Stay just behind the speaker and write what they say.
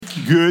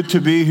Good to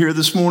be here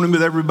this morning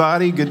with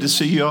everybody. Good to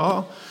see you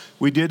all.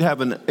 We did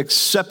have an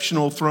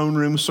exceptional throne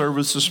room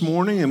service this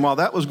morning, and while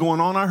that was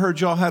going on, I heard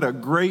y'all had a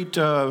great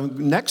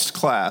next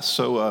class.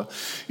 So,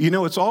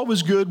 it's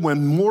always good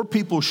when more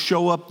people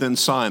show up than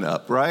sign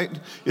up, right?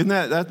 Isn't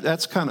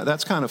that's kind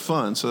of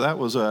fun? So that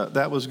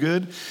was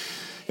good.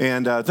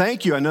 And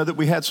thank you. I know that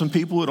we had some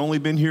people who had only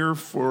been here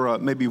for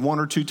maybe one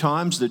or two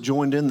times that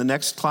joined in the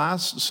next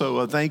class.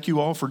 So thank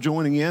you all for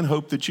joining in.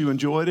 Hope that you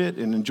enjoyed it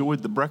and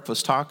enjoyed the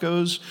breakfast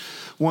tacos.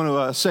 Want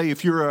to say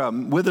if you're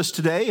with us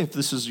today, if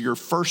this is your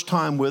first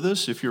time with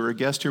us, if you're a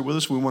guest here with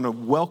us, we want to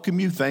welcome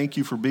you. Thank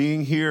you for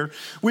being here.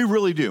 We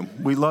really do.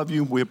 We love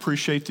you. We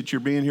appreciate that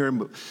you're being here.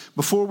 And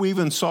before we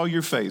even saw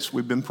your face,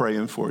 we've been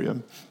praying for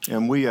you.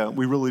 And we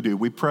really do.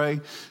 We pray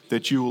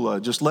that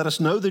you'll just let us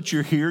know that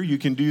you're here. You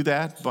can do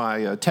that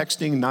by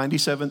texting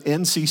 97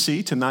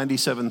 NCC to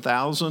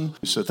 97,000.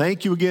 So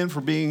thank you again for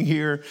being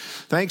here.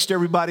 Thanks to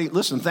everybody.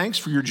 Listen, thanks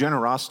for your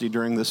generosity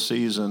during this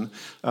season.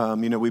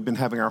 We've been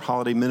having our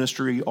holiday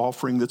ministry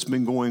offering that's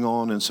been going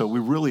on, and so we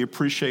really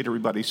appreciate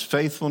everybody's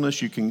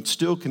faithfulness. You can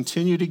still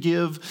continue to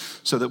give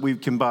so that we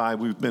can buy.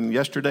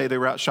 Yesterday they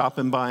were out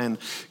shopping buying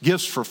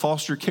gifts for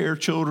foster care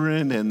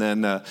children, and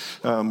then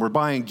we're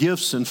buying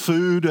gifts and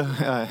food.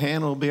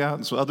 Hannah will be out,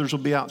 and so others will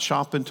be out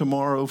shopping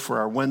tomorrow for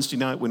our Wednesday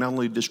night. We not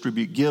only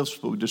distribute gifts,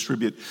 but we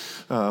distribute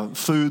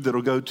food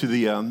that'll go to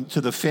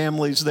the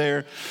families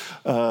there.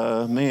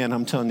 Man,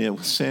 I'm telling you,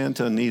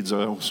 Santa needs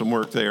some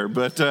work there,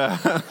 but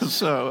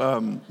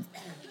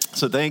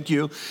So thank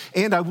you.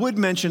 And I would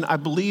mention, I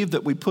believe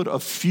that we put a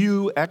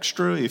few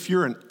extra, if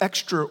you're an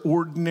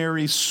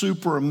extraordinary,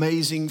 super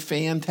amazing,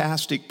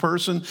 fantastic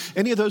person.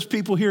 Any of those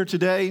people here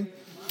today?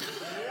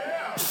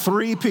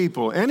 3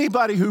 people.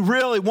 Anybody who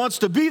really wants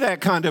to be that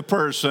kind of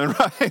person,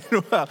 right?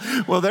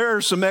 Well, there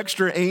are some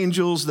extra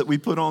angels that we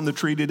put on the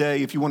tree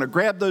today. If you want to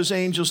grab those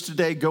angels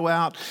today, go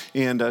out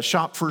and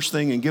shop first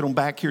thing and get them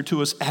back here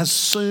to us as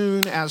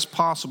soon as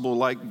possible,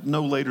 like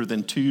no later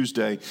than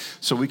Tuesday,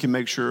 so we can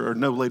make sure, or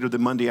no later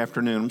than Monday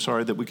afternoon,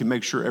 that we can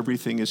make sure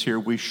everything is here.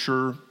 We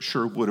sure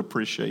would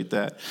appreciate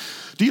that.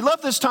 Do you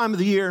love this time of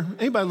the year?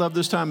 Anybody love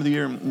this time of the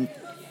year?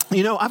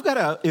 I've got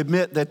to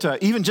admit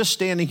that even just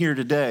standing here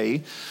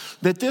today,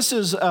 that this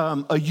is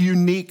a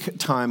unique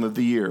time of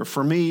the year.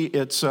 For me,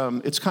 it's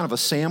kind of a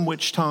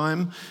sandwich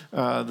time.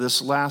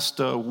 This last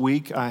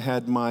week, I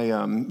had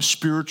my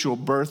spiritual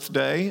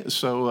birthday.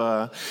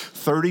 So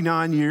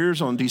 39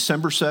 years on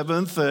December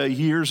 7th,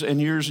 years and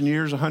years and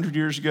years, 100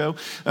 years ago,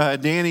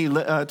 Danny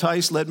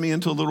Tice led me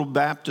into a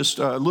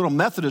little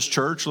Methodist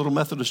church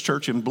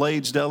in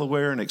Blades,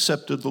 Delaware, and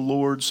accepted the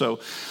Lord.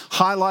 So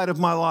highlight of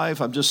my life.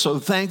 I'm just so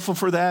thankful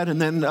for that.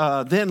 And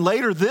then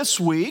later this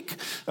week,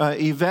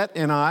 Yvette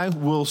and I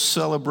will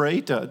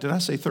celebrate, did I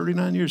say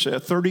 39 years?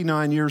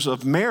 39 years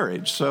of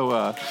marriage.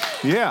 So,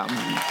 yeah.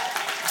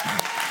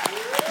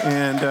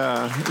 And,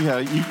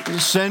 you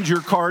send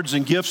your cards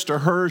and gifts to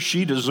her.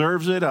 She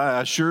deserves it,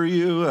 I assure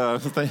you.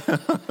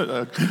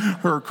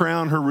 Her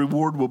crown, her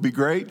reward will be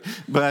great.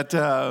 But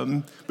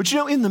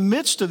in the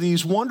midst of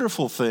these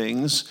wonderful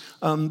things,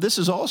 this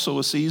is also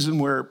a season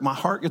where my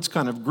heart gets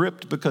kind of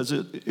gripped because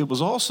it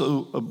was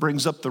also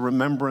brings up the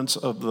remembrance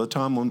of the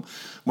time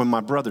when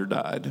my brother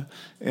died.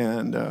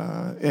 And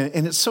then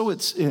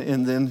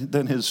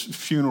his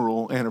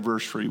funeral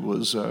anniversary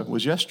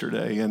was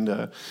yesterday.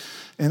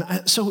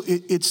 So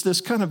it's this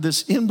kind of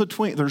this in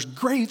between. There's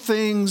great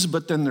things,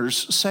 but then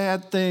there's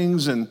sad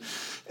things, and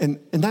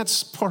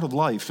that's part of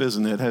life,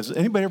 isn't it? Has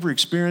anybody ever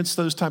experienced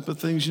those type of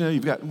things?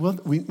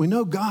 We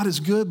know God is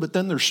good, but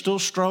then there's still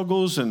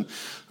struggles. And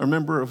I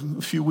remember a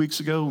few weeks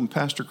ago when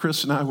Pastor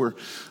Chris and I were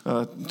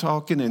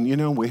talking,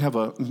 and we have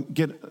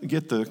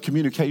get the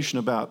communication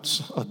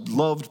about a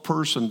loved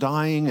person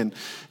dying, and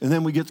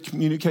then we get the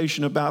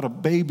communication about a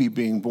baby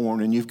being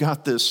born, and you've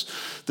got the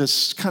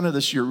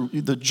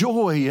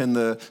joy and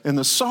the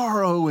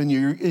sorrow, and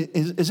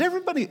has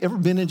everybody ever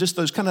been in just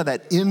those kind of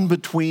that in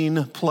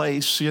between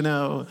place?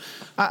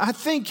 I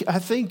think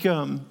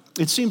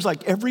it seems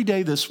like every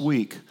day this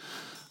week,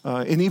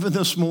 and even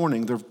this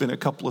morning, there have been a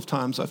couple of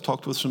times I've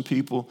talked with some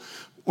people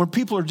where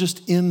people are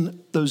just in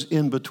those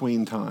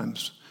in-between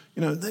times.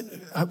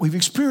 We've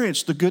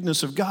experienced the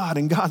goodness of God,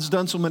 and God's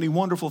done so many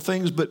wonderful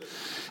things,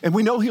 and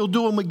we know He'll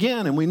do them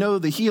again, and we know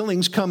the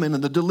healing's coming,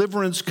 and the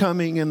deliverance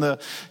coming, and the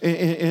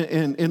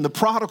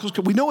prodigals.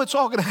 We know it's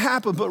all going to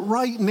happen, but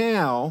right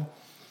now,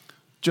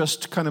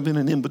 just kind of in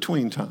an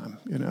in-between time.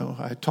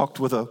 I talked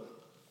with a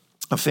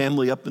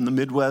family up in the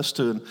Midwest,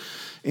 and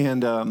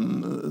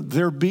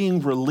they're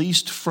being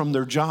released from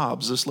their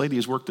jobs. This lady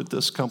has worked at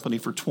this company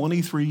for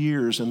 23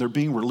 years, and they're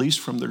being released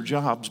from their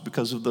jobs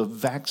because of the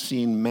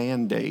vaccine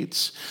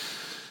mandates.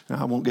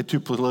 Now, I won't get too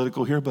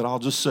political here, but I'll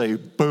just say,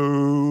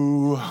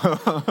 boo.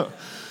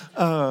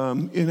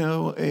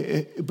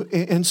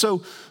 And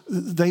so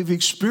they've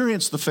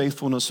experienced the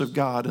faithfulness of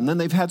God, and then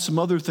they've had some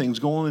other things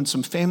going on in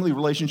some family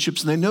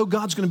relationships, and they know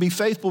God's going to be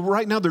faithful, but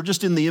right now they're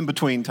just in the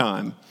in-between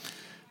time.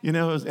 You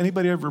know, has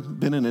anybody ever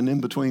been in an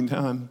in-between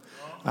time?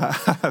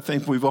 I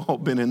think we've all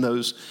been in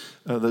those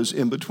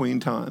in-between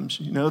times.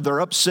 You know,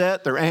 they're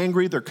upset, they're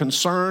angry, they're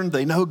concerned.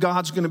 They know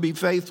God's going to be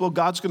faithful,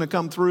 God's going to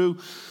come through,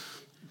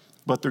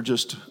 but they're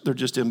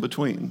just in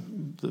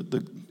between,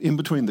 the in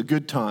between the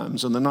good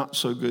times and the not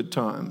so good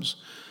times.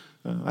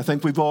 I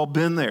think we've all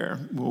been there.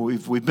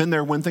 We've been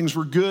there when things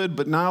were good,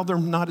 but now they're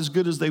not as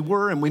good as they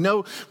were, and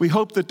we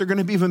hope that they're going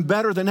to be even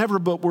better than ever,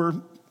 but we're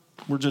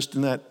just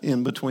in that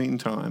in-between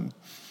time.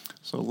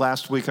 So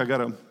last week I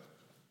got a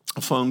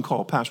phone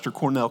call, Pastor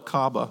Cornel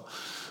Caba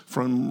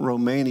from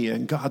Romania,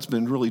 and God's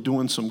been really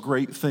doing some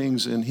great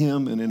things in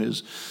him and in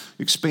his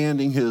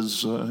expanding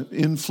his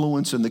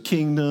influence in the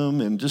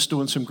kingdom and just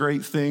doing some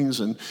great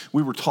things. And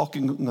we were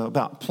talking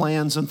about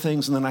plans and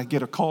things, and then I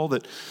get a call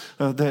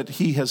that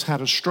he has had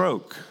a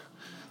stroke,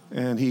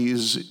 and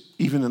he's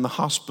even in the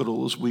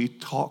hospital as we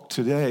talk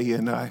today.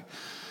 And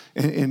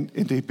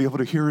to be able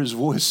to hear his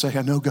voice say,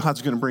 "I know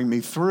God's going to bring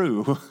me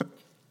through."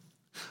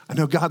 I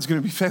know God's going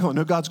to be faithful. I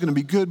know God's going to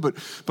be good, but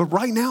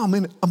right now I'm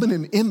in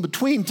an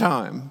in-between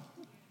time.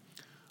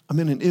 I'm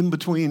in an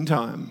in-between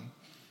time.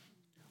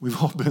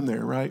 We've all been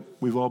there, right?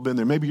 We've all been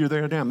there. Maybe you're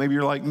there now. Maybe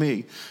you're like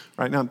me.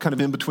 Right now I'm kind of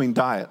in between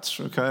diets,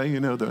 okay? You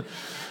know,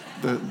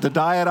 the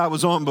diet I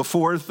was on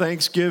before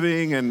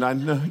Thanksgiving, and I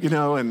know, you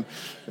know, and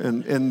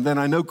then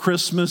I know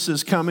Christmas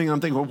is coming.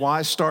 I'm thinking, well,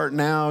 why start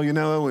now, you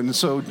know? And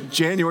so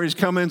January's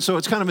coming, so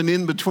it's kind of an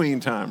in-between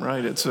time,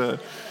 right? It's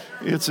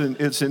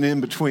an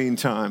in-between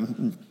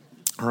time,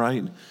 all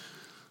right?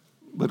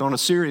 But on a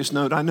serious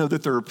note, I know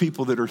that there are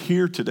people that are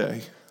here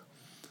today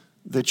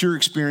that you're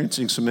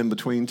experiencing some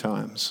in-between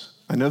times.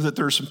 I know that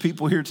there are some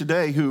people here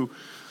today who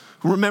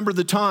remember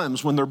the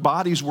times when their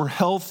bodies were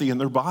healthy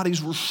and their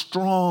bodies were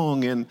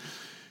strong and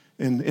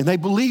they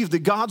believe that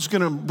God's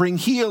going to bring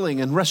healing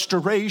and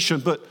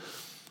restoration, but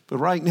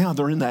right now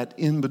they're in that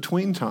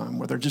in-between time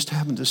where they're just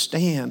having to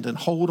stand and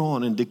hold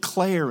on and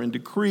declare and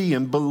decree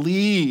and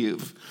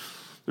believe.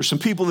 There's some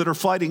people that are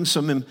fighting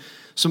some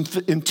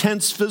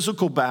intense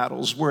physical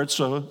battles where it's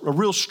a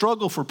real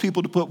struggle for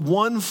people to put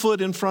one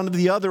foot in front of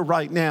the other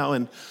right now.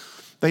 And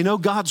they know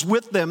God's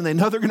with them and they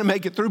know they're going to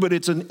make it through, but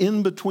it's an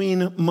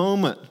in-between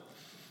moment.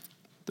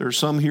 There are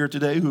some here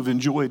today who've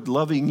enjoyed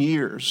loving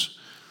years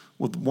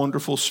with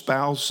wonderful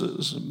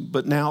spouses,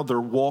 but now they're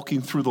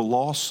walking through the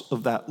loss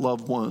of that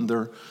loved one.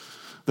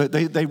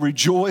 They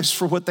rejoice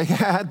for what they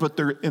had, but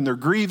they're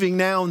grieving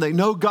now, and they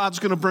know God's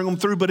going to bring them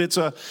through, but it's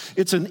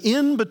an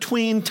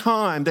in-between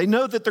time. They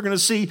know that they're going to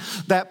see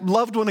that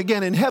loved one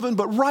again in heaven,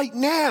 but right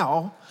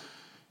now,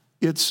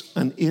 it's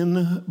an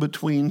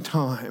in-between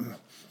time.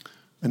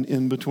 An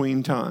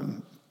in-between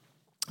time.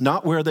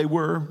 Not where they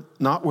were,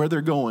 not where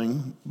they're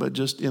going, but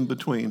just in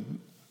between.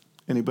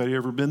 Anybody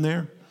ever been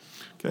there?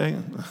 Okay,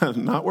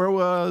 not where I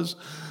was,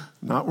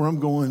 not where I'm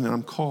going, and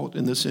I'm caught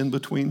in this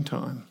in-between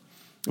time.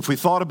 If we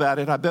thought about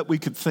it, I bet we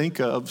could think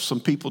of some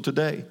people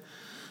today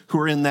who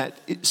are in that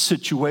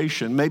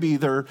situation. Maybe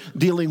they're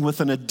dealing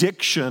with an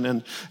addiction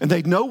and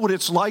they know what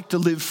it's like to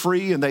live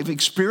free and they've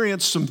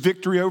experienced some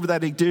victory over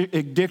that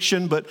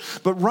addiction, but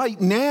right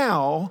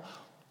now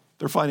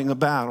they're fighting a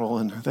battle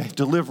and the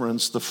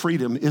deliverance, the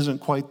freedom isn't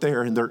quite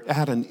there, and they're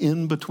at an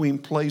in-between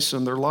place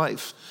in their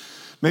life.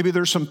 Maybe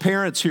there's some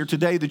parents here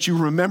today that you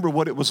remember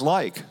what it was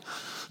like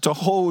to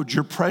hold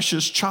your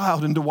precious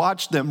child and to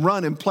watch them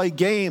run and play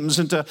games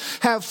and to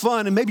have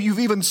fun. And maybe you've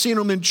even seen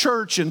them in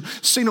church and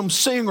seen them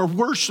sing or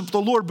worship the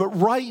Lord. But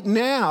right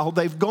now,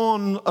 they've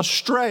gone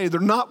astray. They're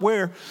not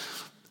where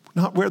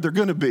they're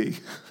going to be.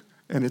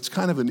 And it's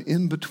kind of an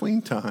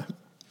in-between time.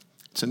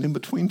 It's an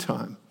in-between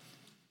time.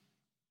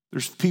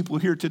 There's people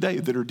here today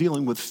that are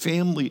dealing with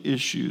family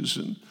issues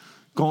and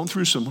gone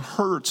through some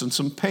hurts and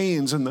some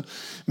pains, and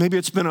maybe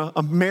it's been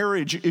a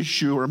marriage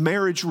issue or a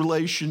marriage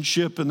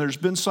relationship, and there's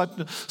been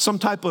some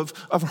type of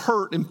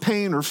hurt and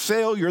pain or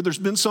failure. There's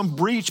been some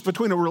breach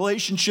between a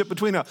relationship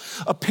between a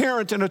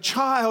parent and a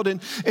child,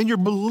 and you're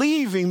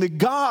believing that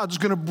God's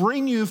going to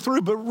bring you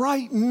through. But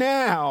right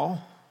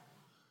now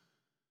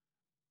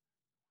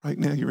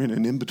you're in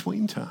an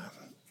in-between time.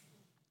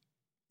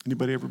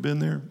 Anybody ever been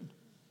there?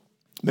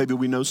 Maybe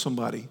we know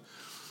somebody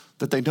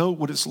that they know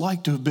what it's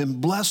like to have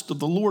been blessed of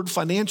the Lord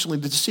financially,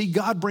 to see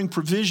God bring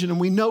provision, and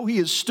we know He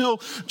is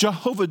still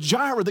Jehovah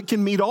Jireh that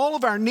can meet all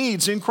of our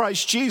needs in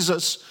Christ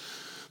Jesus.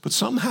 But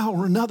somehow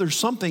or another,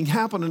 something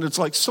happened, and it's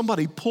like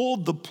somebody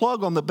pulled the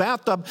plug on the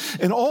bathtub,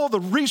 and all the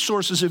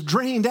resources have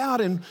drained out,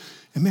 and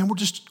man, we're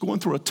just going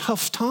through a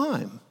tough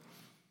time.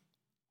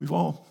 We've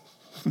all,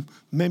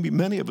 maybe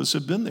many of us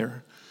have been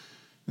there.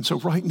 And so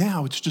right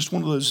now, it's just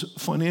one of those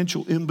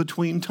financial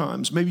in-between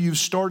times. Maybe you've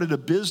started a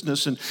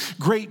business and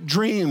great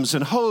dreams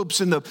and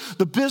hopes, and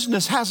the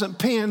business hasn't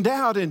panned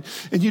out, and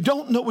you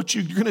don't know what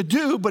you're going to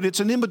do, but it's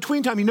an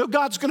in-between time. You know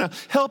God's going to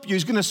help you.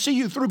 He's going to see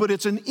you through, but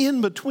it's an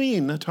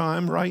in-between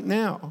time right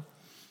now.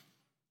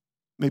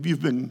 Maybe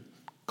you've been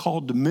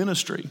called to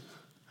ministry.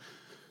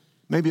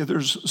 Maybe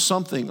there's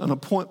something, an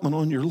appointment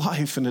on your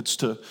life, and it's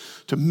to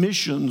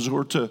missions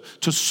or to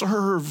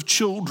serve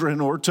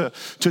children or to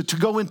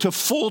go into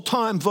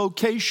full-time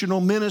vocational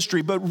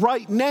ministry. But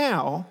right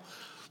now,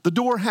 the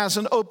door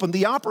hasn't opened.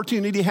 The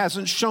opportunity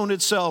hasn't shown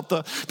itself.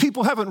 The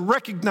people haven't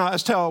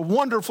recognized how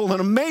wonderful and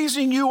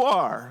amazing you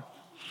are.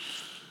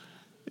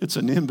 It's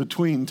an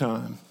in-between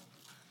time.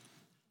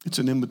 It's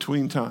an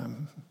in-between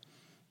time.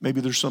 Maybe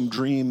there's some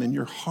dream in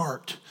your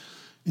heart,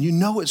 and you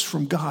know it's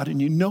from God,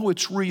 and you know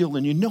it's real,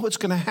 and you know it's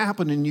going to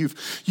happen, and you've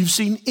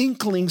seen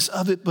inklings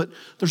of it, but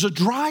there's a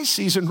dry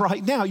season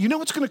right now. You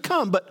know it's going to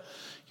come, but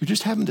you're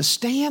just having to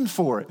stand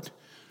for it.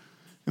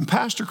 And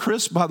Pastor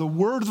Chris, by the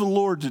word of the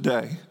Lord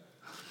today,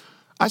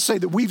 I say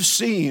that we've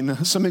seen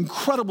some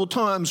incredible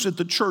times at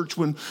the church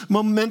when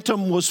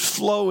momentum was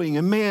flowing,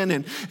 and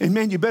man,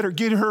 you better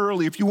get here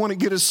early if you want to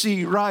get a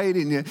seat, right?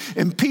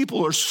 And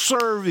people are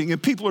serving,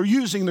 and people are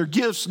using their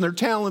gifts and their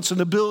talents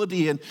and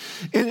ability, and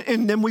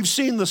then we've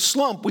seen the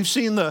slump, we've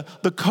seen the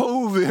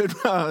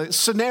COVID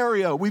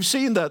scenario, we've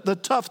seen the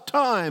tough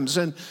times,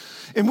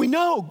 and we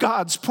know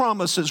God's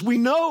promises. We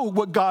know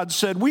what God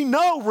said. We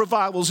know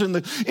revival's in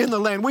the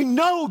land. We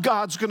know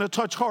God's going to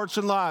touch hearts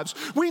and lives.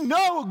 We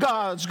know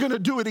God's going to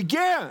do it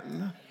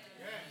again.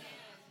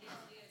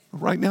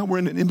 Right now we're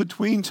in an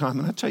in-between time,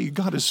 and I tell you,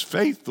 God is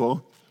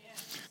faithful.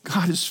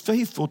 God is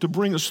faithful to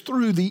bring us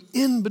through the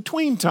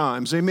in-between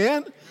times.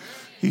 Amen?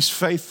 He's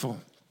faithful.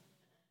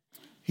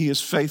 He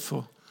is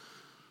faithful.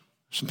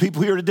 Some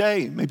people here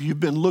today, maybe you've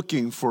been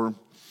looking for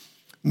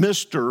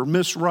Mr. or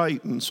Miss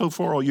Right, and so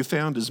far all you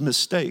found is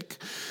mistake.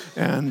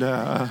 And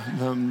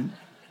I'm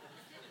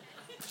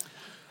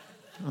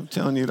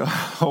telling you to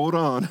hold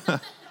on.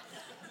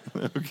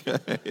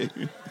 Okay.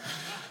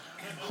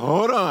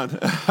 Hold on.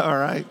 All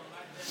right.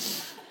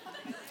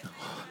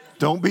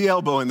 Don't be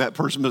elbowing that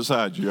person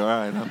beside you. All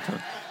right.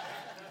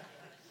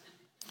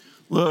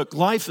 Look,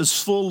 life is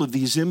full of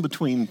these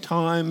in-between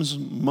times,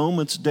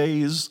 moments,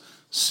 days,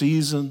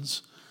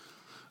 seasons.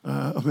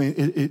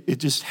 It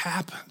just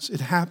happens.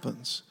 It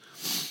happens.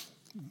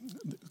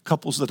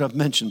 Couples that I've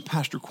mentioned,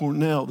 Pastor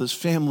Cornell, this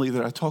family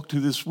that I talked to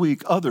this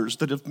week, others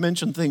that have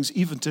mentioned things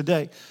even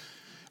today.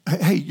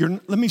 Hey,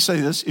 let me say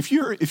this. If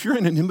you're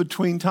in an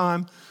in-between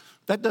time,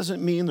 that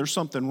doesn't mean there's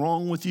something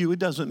wrong with you. It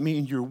doesn't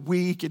mean you're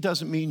weak. It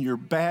doesn't mean you're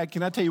bad.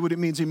 Can I tell you what it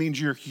means? It means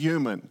you're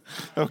human,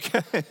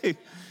 okay?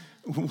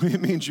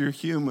 It means you're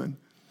human.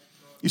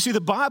 You see,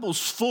 the Bible's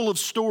full of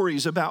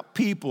stories about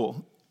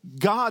people,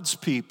 God's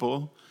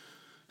people,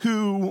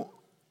 who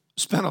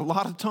spent a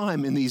lot of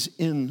time in these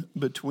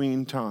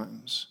in-between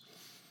times.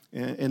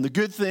 And the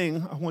good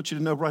thing I want you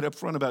to know right up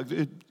front about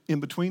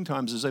in-between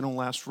times is they don't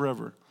last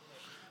forever,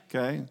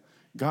 okay?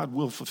 God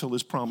will fulfill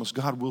his promise.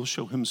 God will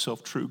show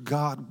himself true.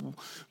 God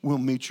will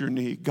meet your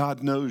need.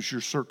 God knows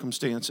your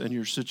circumstance and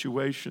your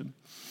situation.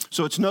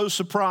 So it's no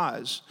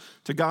surprise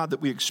to God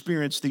that we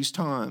experience these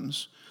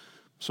times.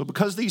 So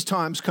because these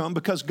times come,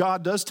 because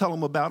God does tell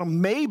them about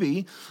them,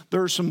 maybe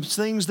there are some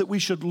things that we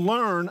should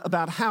learn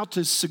about how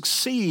to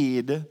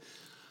succeed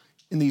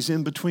in these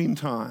in-between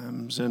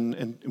times.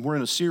 And we're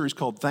in a series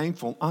called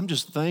Thankful. I'm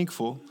just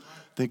thankful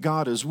that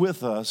God is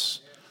with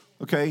us,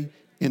 okay,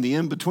 in the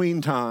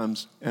in-between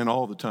times and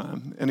all the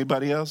time.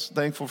 Anybody else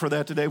thankful for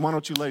that today? Why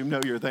don't you let him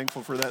know you're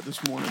thankful for that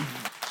this morning?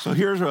 So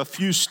here's a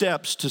few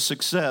steps to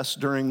success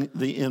during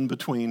the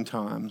in-between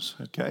times,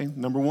 okay?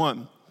 Number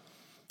one,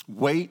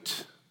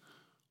 wait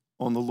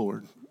on the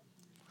Lord.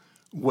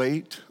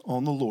 Wait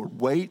on the Lord.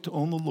 Wait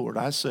on the Lord.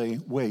 I say,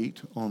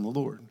 wait on the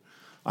Lord.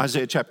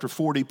 Isaiah chapter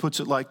 40 puts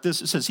it like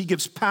this. It says, he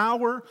gives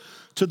power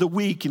to the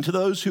weak, and to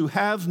those who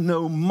have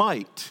no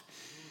might,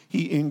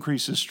 he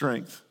increases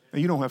strength. Now,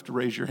 you don't have to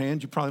raise your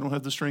hand. You probably don't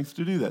have the strength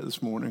to do that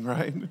this morning,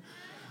 right?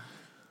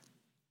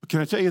 But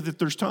can I tell you that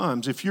there's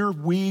times, if you're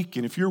weak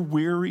and if you're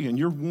weary and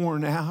you're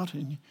worn out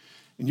and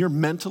you're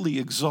mentally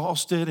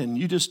exhausted and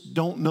you just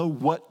don't know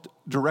what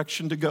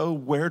direction to go,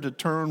 where to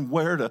turn,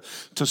 where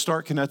to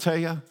start, can I tell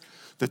you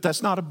that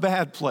that's not a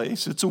bad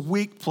place? It's a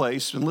weak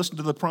place. And listen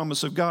to the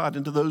promise of God.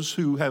 And to those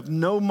who have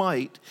no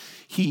might,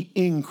 he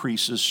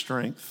increases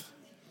strength.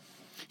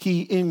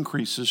 He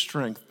increases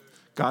strength.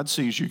 God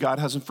sees you. God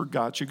hasn't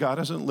forgot you. God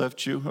hasn't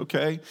left you,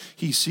 okay?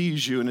 He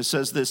sees you. And it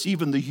says this,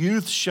 even the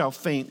youth shall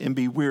faint and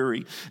be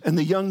weary, and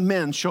the young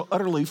men shall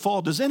utterly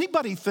fall. Does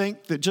anybody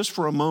think that just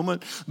for a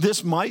moment,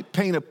 this might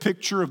paint a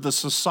picture of the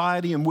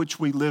society in which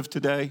we live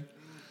today?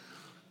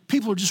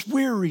 People are just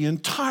weary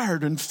and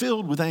tired and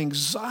filled with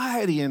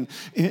anxiety and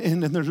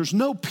there's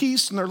no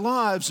peace in their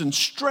lives and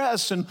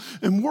stress and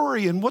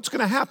worry and what's going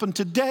to happen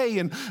today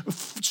and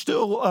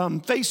still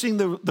facing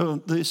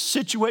the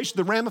situation,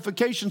 the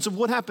ramifications of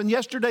what happened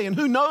yesterday and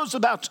who knows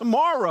about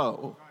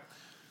tomorrow.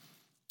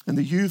 And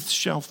the youth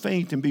shall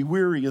faint and be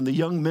weary and the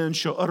young men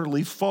shall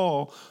utterly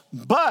fall.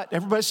 But,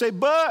 everybody say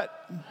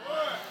but.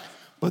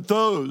 But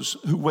those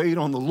who wait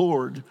on the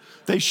Lord,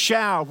 they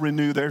shall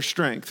renew their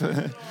strength.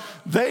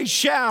 They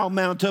shall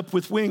mount up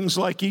with wings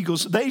like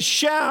eagles. They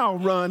shall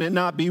run and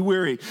not be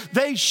weary.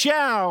 They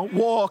shall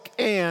walk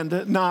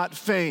and not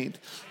faint.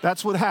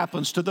 That's what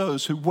happens to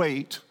those who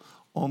wait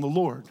on the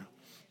Lord.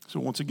 So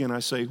once again,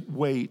 I say,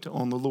 wait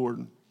on the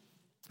Lord.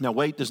 Now,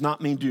 wait does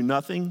not mean do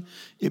nothing.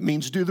 It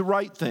means do the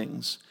right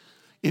things.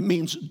 It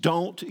means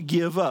don't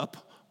give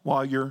up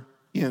while you're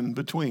in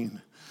between.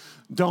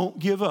 Don't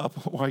give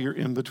up while you're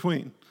in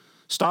between.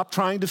 Stop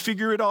trying to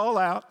figure it all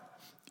out.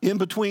 In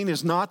between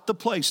is not the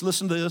place.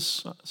 Listen to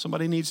this.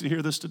 Somebody needs to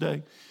hear this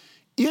today.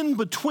 In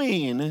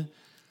between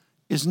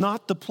is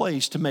not the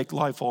place to make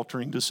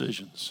life-altering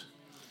decisions.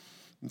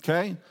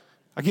 Okay?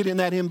 I get in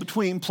that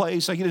in-between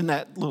place. I get in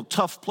that little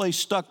tough place,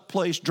 stuck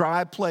place,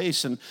 dry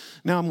place, and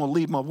now I'm going to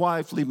leave my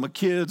wife, leave my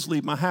kids,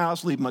 leave my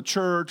house, leave my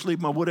church,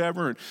 leave my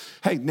whatever. And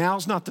hey,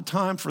 now's not the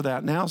time for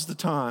that. Now's the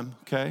time,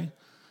 okay,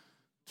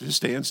 to just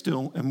stand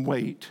still and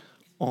wait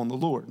on the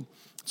Lord.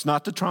 It's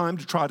not the time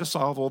to try to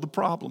solve all the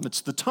problem.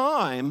 It's the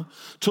time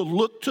to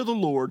look to the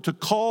Lord, to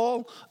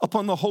call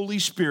upon the Holy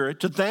Spirit,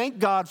 to thank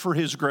God for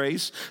His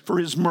grace, for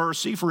His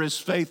mercy, for His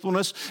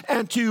faithfulness,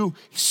 and to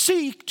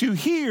seek to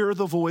hear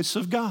the voice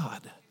of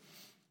God.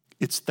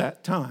 It's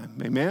that time.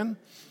 Amen?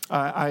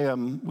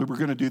 We were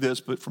going to do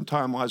this, but from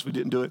time-wise, we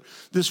didn't do it.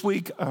 This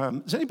week,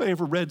 has anybody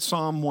ever read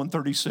Psalm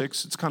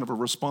 136? It's kind of a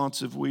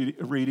responsive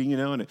reading, you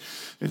know, and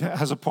it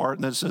has a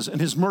part that says, and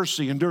His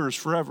mercy endures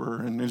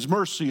forever, and His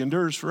mercy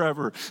endures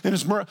forever. And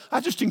I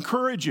just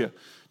encourage you,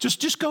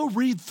 just go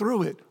read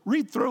through it.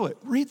 Read through it.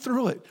 Read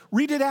through it.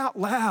 Read it out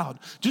loud.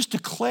 Just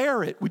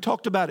declare it. We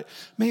talked about it.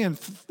 Man,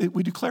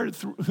 we declared it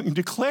through.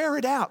 Declare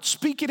it out.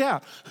 Speak it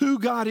out. Who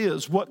God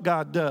is, what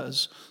God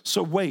does.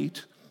 So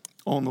wait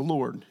on the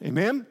Lord.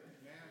 Amen?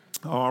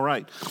 All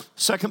right.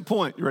 Second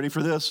point. You ready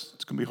for this?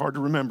 It's going to be hard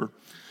to remember.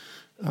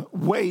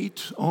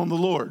 Wait on the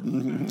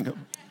Lord.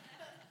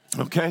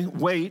 Okay?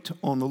 Wait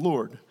on the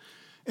Lord.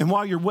 And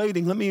while you're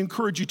waiting, let me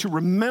encourage you to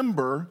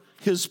remember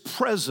His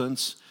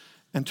presence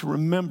and to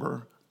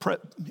remember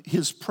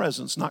His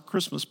presence, not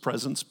Christmas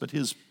presents, but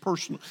His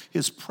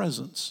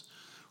presence.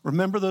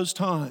 Remember those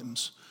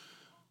times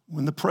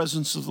when the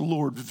presence of the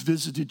Lord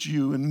visited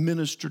you and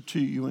ministered to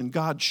you and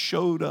God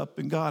showed up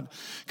and God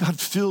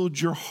filled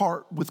your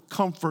heart with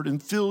comfort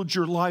and filled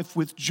your life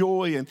with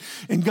joy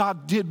and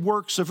God did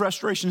works of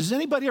restoration. Has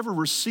anybody ever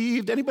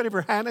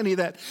had any of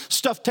that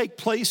stuff take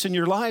place in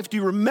your life? Do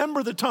you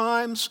remember the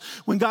times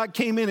when God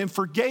came in and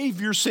forgave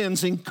your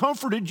sins and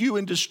comforted you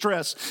in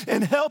distress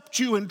and helped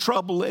you in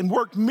trouble and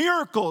worked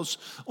miracles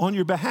on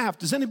your behalf?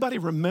 Does anybody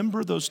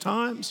remember those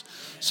times?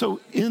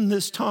 So in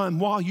this time,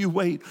 while you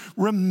wait,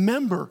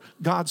 remember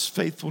God's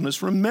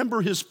faithfulness, remember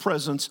His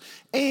presence,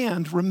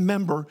 and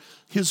remember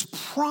His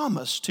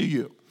promise to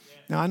you.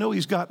 Now, I know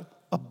He's got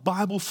a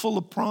Bible full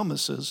of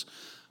promises,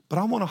 but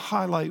I want to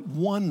highlight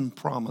one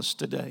promise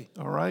today,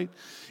 all right?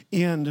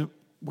 And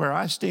where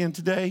I stand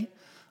today,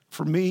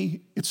 for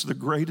me, it's the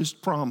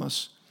greatest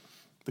promise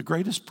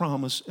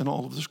in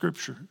all of the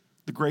Scripture,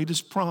 the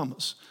greatest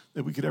promise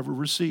that we could ever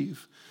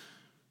receive.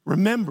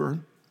 Remember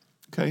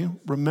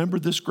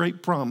this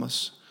great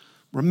promise.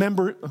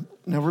 Remember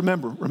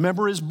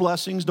His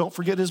blessings. Don't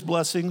forget His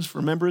blessings.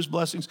 Remember His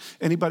blessings.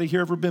 Anybody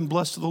here ever been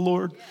blessed of the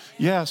Lord?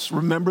 Yes,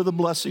 remember the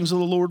blessings of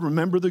the Lord.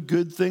 Remember the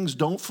good things.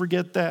 Don't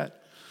forget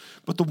that.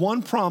 But the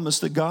one promise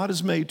that God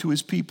has made to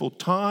His people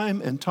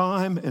time and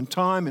time and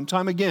time and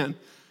time again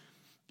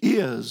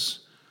is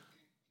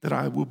that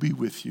I will be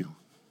with you.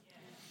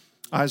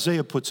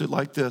 Isaiah puts it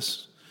like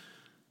this.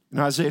 In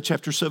Isaiah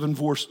chapter 7,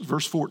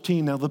 verse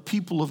 14, now the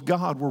people of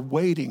God were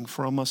waiting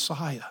for a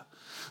Messiah.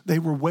 They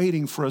were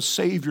waiting for a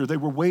Savior. They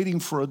were waiting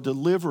for a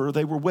deliverer.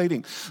 They were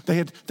waiting.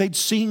 They'd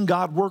seen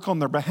God work on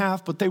their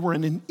behalf, but they were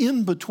in an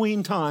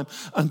in-between time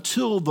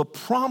until the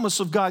promise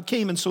of God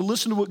came. And so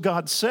listen to what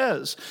God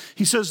says.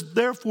 He says,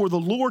 therefore, the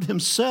Lord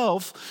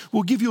Himself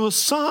will give you a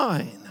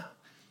sign.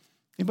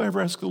 Anybody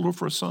ever ask the Lord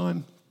for a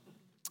sign?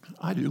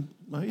 I do.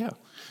 Yeah.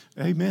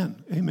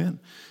 Amen. Amen.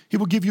 He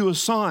will give you a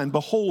sign.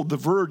 Behold, the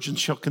virgin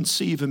shall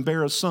conceive and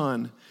bear a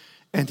son,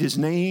 and His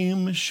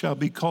name shall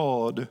be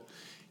called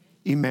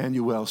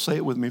Emmanuel. Say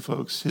it with me,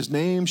 folks. His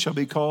name shall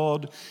be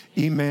called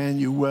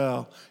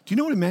Emmanuel. Do you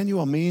know what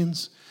Emmanuel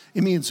means?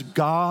 It means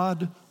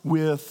God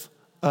with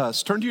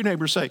us. Turn to your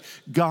neighbor and say,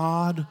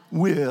 God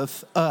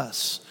with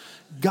us.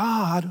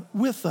 God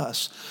with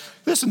us.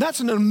 Listen, that's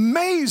an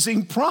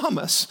amazing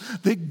promise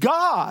that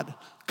God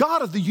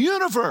of the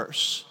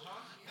universe,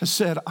 has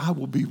said, I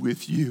will be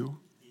with you.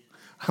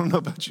 I don't know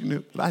about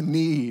you, but I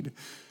need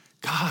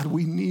God.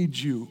 We need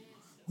you.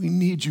 We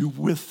need you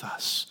with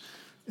us.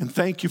 And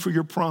thank you for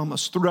your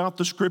promise. Throughout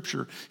the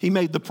Scripture, He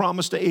made the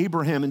promise to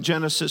Abraham in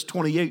Genesis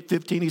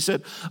 28:15. He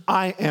said,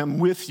 I am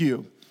with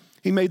you.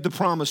 He made the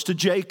promise to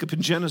Jacob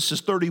in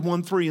Genesis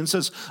 31:3 and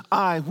says,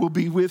 I will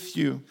be with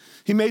you.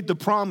 He made the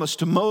promise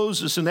to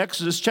Moses in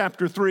Exodus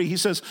chapter 3. He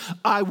says,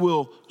 I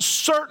will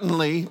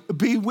certainly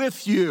be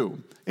with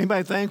you.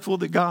 Anybody thankful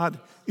that God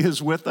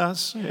is with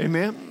us?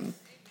 Amen.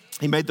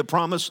 He made the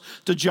promise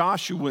to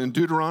Joshua in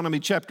Deuteronomy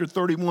chapter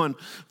 31,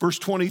 verse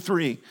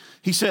 23.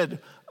 He said,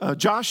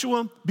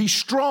 Joshua, be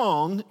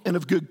strong and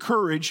of good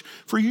courage,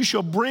 for you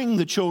shall bring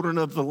the children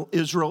of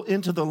Israel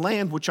into the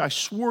land which I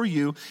swore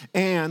you,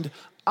 and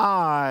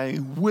I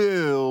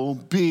will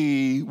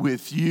be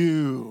with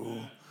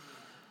you.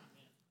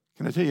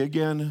 Can I tell you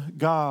again?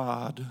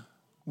 God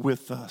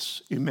with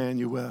us,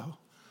 Emmanuel.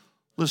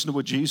 Listen to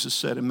what Jesus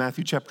said in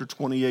Matthew chapter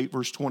 28,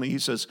 verse 20. He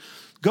says,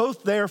 "Go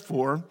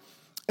therefore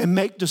and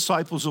make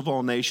disciples of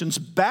all nations,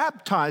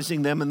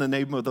 baptizing them in the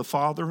name of the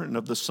Father and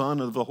of the Son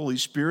and of the Holy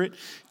Spirit,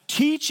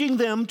 teaching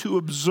them to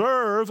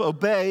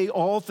obey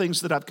all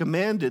things that I've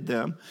commanded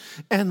them.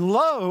 And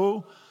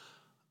lo,"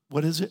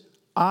 what is it?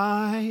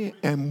 "I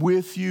am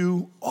with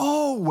you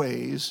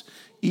always,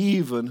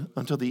 even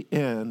until the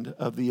end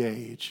of the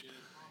age."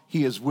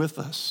 He is with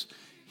us.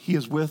 He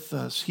is with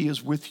us. He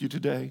is with you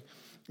today.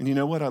 And you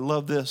know what? I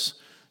love this.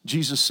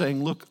 Jesus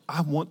saying, look,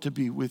 I want to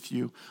be with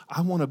you. I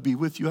want to be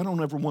with you. I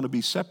don't ever want to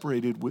be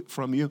separated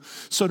from you.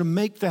 So to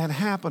make that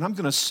happen, I'm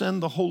going to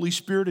send the Holy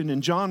Spirit. And in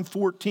John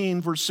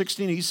 14, verse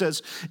 16, he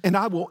says, "And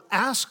I will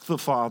ask the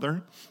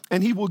Father,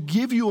 and he will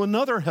give you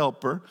another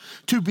helper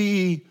to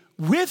be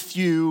with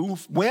you."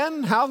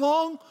 When? How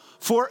long?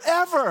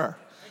 Forever.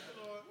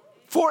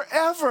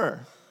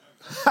 Forever.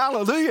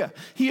 Hallelujah.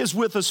 He is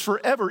with us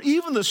forever.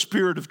 Even the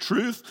Spirit of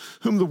truth,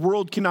 whom the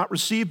world cannot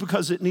receive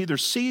because it neither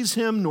sees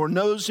him nor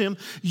knows him.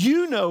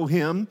 You know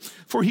him,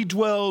 for he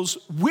dwells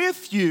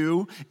with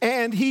you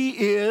and he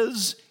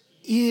is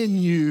in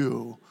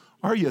you.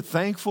 Are you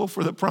thankful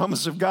for the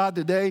promise of God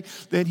today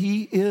that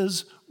he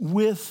is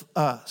with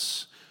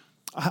us?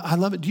 I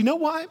love it. Do you know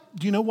why?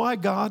 Do you know why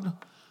God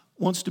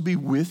wants to be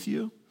with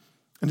you?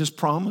 And has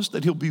promised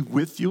that he'll be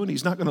with you and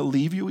he's not going to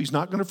leave you. He's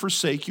not going to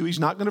forsake you. He's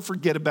not going to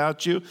forget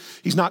about you.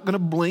 He's not going to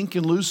blink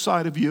and lose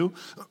sight of you,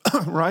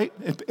 right?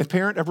 A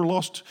parent ever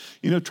lost,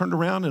 turned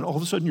around and all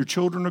of a sudden your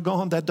children are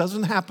gone? That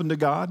doesn't happen to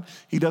God.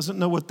 He doesn't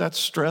know what that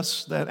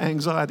stress, that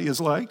anxiety is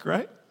like,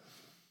 right?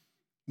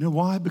 You know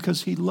why?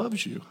 Because he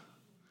loves you.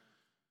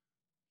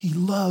 He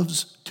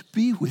loves to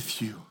be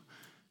with you.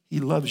 He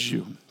loves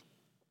you.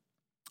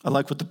 I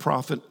like what the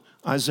prophet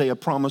Isaiah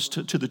promised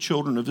to the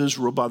children of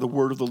Israel by the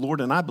word of the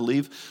Lord, and I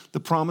believe the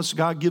promise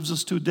God gives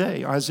us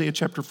today. Isaiah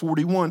chapter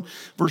 41,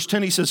 verse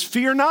 10, he says,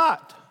 "Fear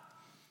not."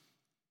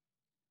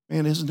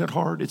 Man, isn't it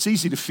hard? It's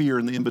easy to fear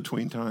in the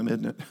in-between time,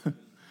 isn't it?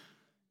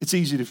 It's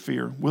easy to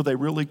fear. Will they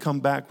really come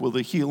back? Will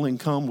the healing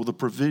come? Will the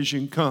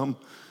provision come?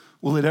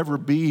 Will it ever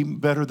be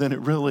better than it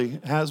really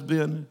has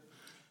been?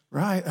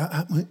 Right?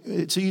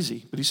 It's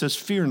easy. But he says,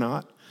 "Fear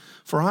not,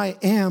 for I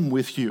am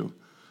with you.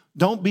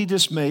 Don't be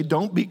dismayed.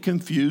 Don't be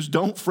confused.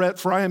 Don't fret,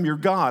 for I am your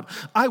God.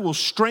 I will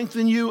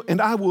strengthen you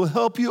and I will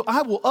help you.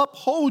 I will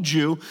uphold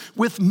you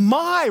with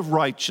my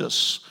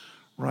righteous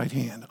right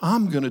hand."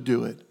 I'm going to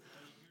do it.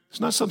 It's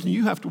not something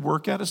you have to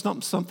work at. It's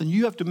not something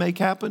you have to make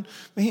happen.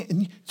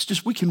 Man, it's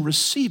just we can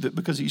receive it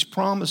because he's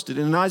promised it.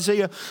 And in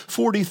Isaiah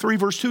 43,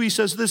 verse 2, he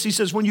says this. He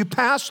says, "When you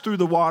pass through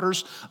the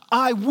waters,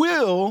 I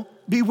will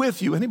be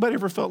with you." Anybody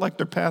ever felt like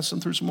they're passing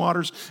through some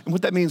waters? And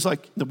what that means,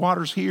 like the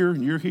water's here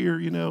and you're here,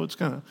 it's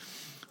kind of...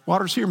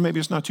 Water's here, maybe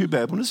it's not too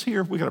bad. When it's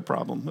here, we got a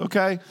problem,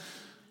 okay?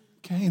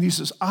 And he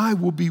says, "I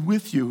will be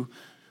with you.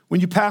 When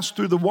you pass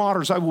through the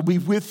waters, I will be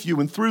with you.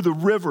 And through the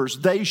rivers,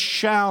 they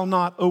shall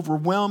not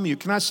overwhelm you."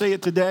 Can I say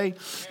it today?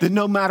 That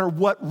no matter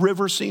what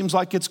river seems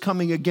like it's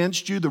coming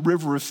against you, the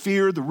river of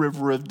fear, the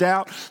river of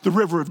doubt, the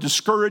river of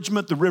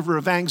discouragement, the river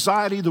of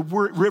anxiety, the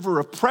river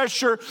of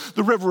pressure,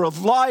 the river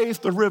of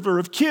life, the river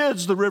of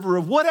kids, the river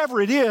of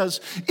whatever it is,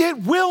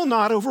 it will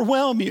not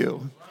overwhelm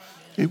you.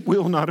 It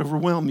will not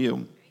overwhelm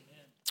you.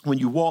 When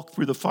you walk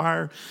through the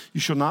fire, you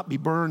shall not be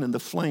burned, and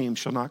the flame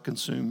shall not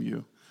consume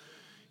you.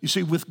 You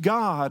see, with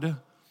God,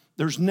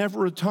 there's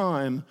never a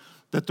time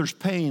that there's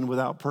pain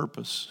without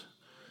purpose.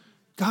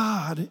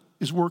 God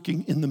is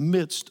working in the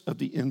midst of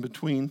the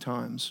in-between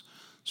times.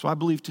 So I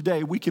believe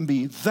today we can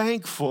be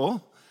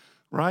thankful,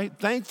 right?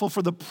 Thankful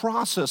for the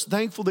process,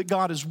 thankful that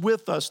God is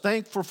with us,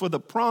 thankful for the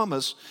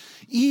promise,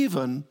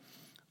 even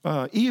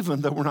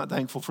though we're not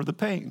thankful for the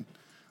pain.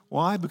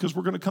 Why? Because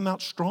we're going to come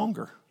out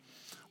stronger.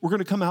 We're going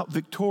to come out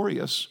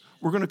victorious.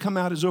 We're going to come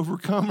out as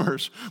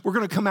overcomers. We're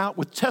going to come out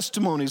with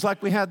testimonies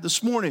like we had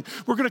this morning.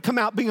 We're going to come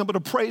out being able to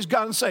praise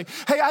God and say,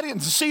 "Hey, I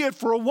didn't see it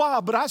for a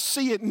while, but I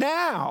see it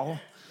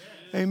now."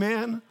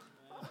 Amen.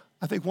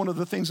 I think one of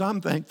the things I'm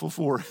thankful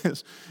for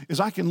is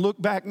I can look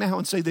back now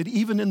and say that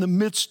even in the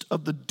midst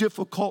of the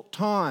difficult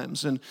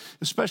times, and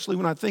especially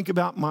when I think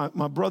about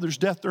my brother's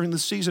death during the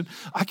season,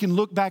 I can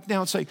look back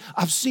now and say,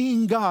 I've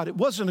seen God. It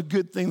wasn't a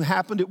good thing that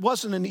happened. It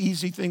wasn't an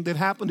easy thing that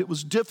happened. It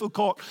was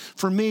difficult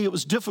for me. It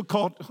was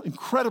difficult,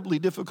 incredibly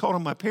difficult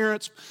on my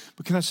parents.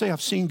 But can I say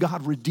I've seen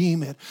God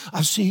redeem it?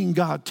 I've seen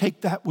God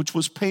take that which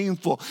was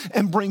painful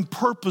and bring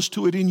purpose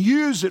to it and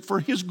use it for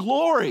his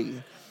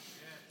glory.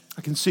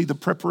 I can see the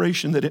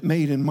preparation that it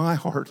made in my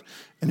heart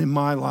and in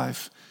my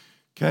life.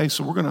 Okay,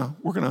 so we're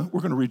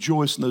gonna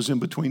rejoice in those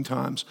in-between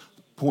times.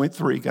 Point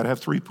 3, got to have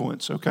 3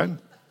 points, okay?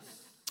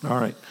 All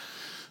right.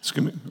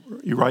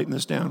 You writing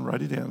this down?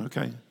 Write it down,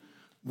 okay?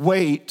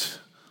 Wait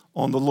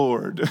on the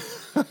Lord.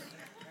 It's going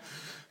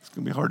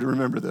to be hard to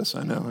remember this,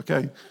 I know,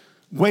 okay?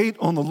 Wait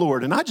on the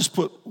Lord. And I just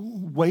put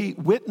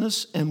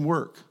witness and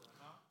work.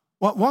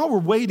 While we're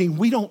waiting,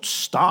 we don't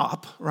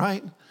stop,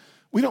 right?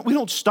 We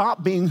don't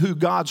stop being who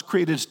God's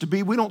created us to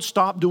be. We don't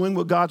stop doing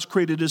what God's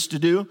created us to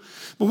do.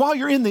 But while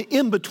you're in the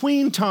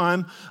in-between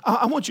time,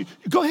 I want you,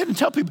 go ahead and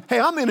tell people, hey,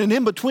 I'm in an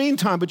in-between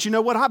time, but you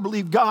know what? I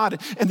believe God,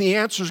 and the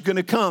answer's going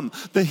to come.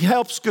 The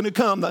help's going to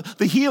come.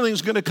 The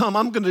healing's going to come.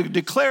 I'm going to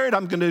declare it.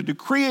 I'm going to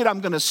decree it. I'm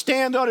going to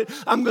stand on it.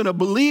 I'm going to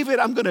believe it.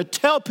 I'm going to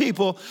tell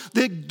people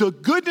that the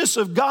goodness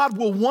of God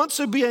will once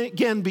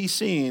again be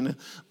seen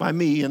by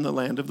me in the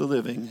land of the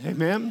living.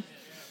 Amen?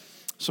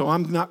 So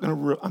I'm going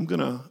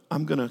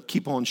to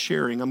keep on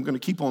sharing. I'm going to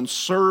keep on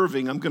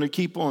serving. I'm going to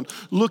keep on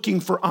looking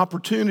for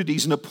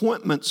opportunities and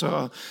appointments,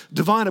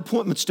 divine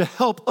appointments to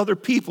help other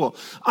people.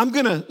 I'm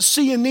going to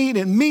see a need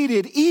and meet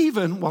it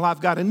even while I've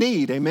got a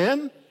need.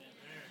 Amen?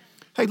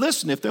 Hey,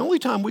 listen, if the only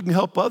time we can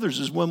help others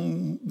is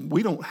when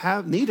we don't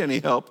need any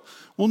help,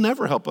 we'll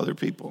never help other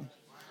people.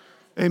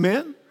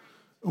 Amen?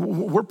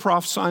 We're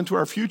prophesying to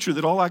our future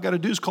that all I got to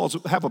do is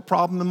have a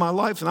problem in my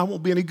life and I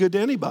won't be any good to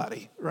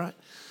anybody, right?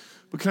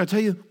 But can I tell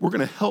you, we're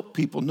going to help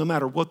people no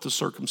matter what the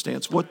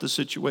circumstance, what the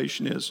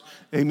situation is.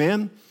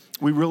 Amen?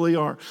 We really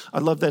are. I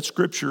love that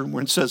scripture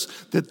when it says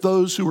that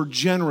those who are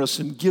generous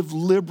and give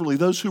liberally,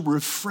 those who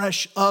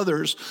refresh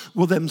others,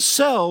 will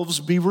themselves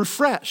be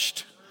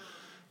refreshed.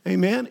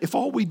 Amen? If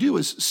all we do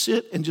is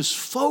sit and just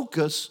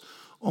focus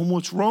on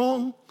what's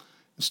wrong,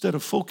 instead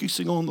of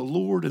focusing on the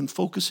Lord and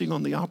focusing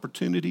on the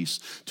opportunities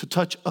to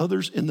touch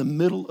others in the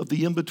middle of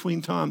the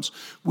in-between times,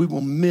 we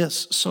will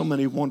miss so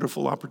many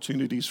wonderful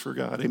opportunities for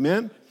God.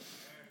 Amen?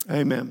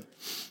 Amen.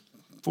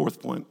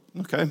 Fourth point,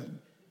 okay?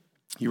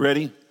 You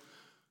ready?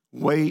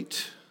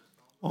 Wait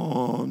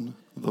on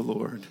the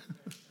Lord.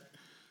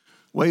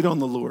 Wait on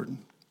the Lord.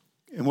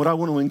 And what I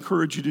want to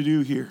encourage you to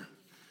do here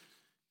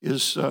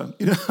is,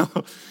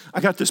 I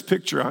got this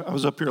picture. I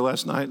was up here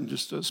last night and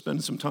just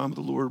spending some time with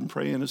the Lord and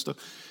praying and stuff.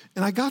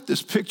 And I got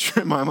this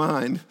picture in my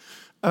mind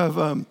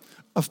of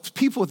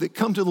people that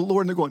come to the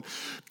Lord and they're going,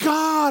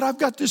 God, I've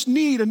got this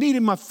need. A need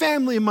in my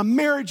family, in my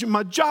marriage, in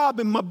my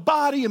job, in my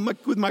body, and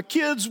with my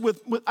kids.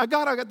 I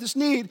got this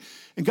need.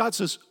 And God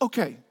says,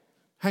 okay,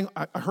 hang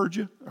on. I heard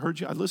you.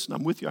 I listened.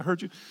 I'm with you. I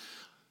heard you.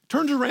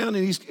 Turns around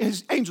and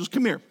his angels,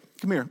 come here.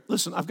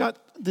 Listen, I've got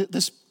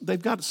this.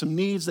 They've got some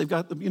needs. They've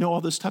got,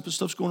 all this type of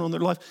stuff's going on in their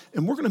life.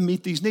 And we're going to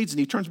meet these needs. And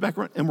he turns back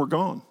around and we're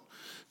gone.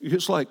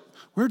 It's like,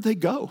 where'd they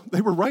go? They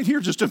were right here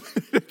just a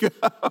minute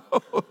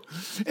ago.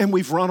 And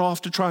we've run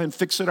off to try and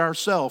fix it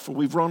ourselves, or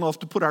we've run off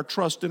to put our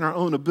trust in our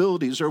own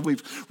abilities, or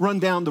we've run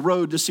down the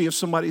road to see if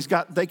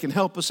they can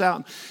help us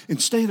out.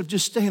 Instead of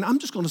just staying, I'm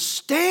just going to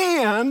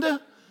stand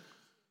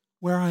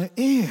where I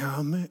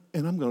am,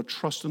 and I'm going to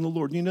trust in the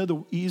Lord. You know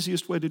the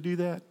easiest way to do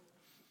that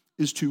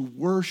is to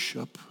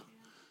worship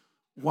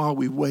while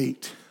we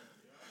wait.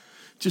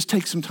 Just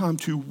take some time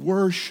to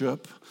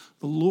worship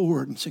the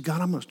Lord and say, God,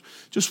 I'm going to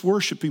just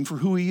worship him for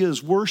who he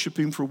is, worship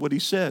him for what he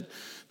said.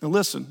 Now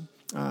listen,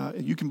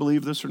 you can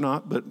believe this or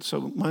not, but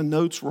so my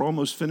notes were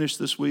almost finished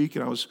this week,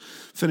 and I was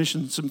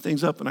finishing some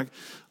things up, and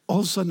all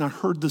of a sudden I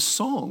heard this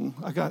song.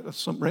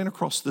 Ran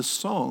across this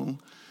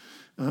song,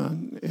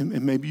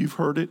 and maybe you've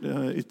heard it.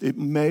 It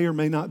may or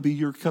may not be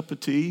your cup of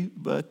tea,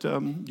 but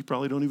you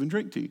probably don't even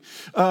drink tea.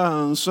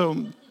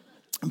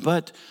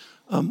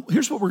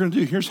 Here's what we're going to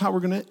do. Here's how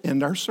we're going to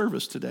end our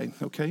service today,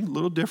 okay? A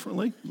little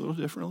differently.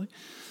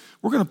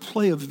 We're going to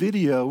play a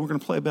video. We're going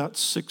to play about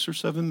 6 or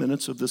 7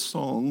 minutes of this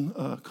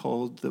song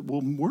called "That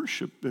We'll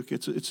Worship."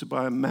 It's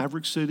by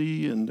Maverick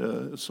City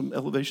and some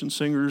Elevation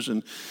singers,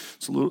 and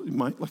it's a little,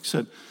 like I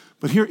said.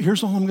 But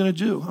here's all I'm going to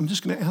do. I'm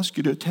just going to ask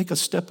you to take a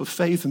step of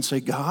faith and say,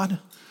 God,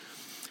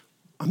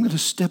 I'm going to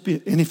step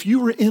in. And if you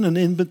were in an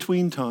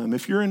in-between time,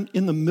 if you're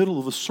in the middle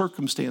of a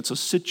circumstance, a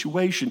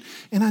situation,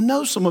 and I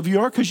know some of you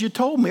are because you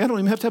told me. I don't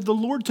even have to have the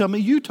Lord tell me.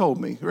 You told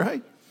me,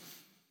 right?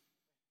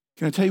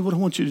 Can I tell you what I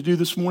want you to do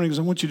this morning? Is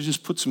I want you to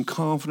just put some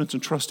confidence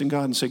and trust in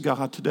God and say,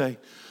 God, today,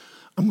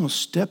 I'm going to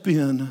step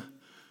in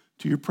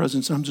to your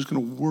presence. I'm just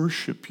going to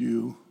worship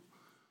you.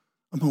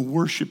 I'm going to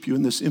worship you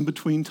in this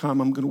in-between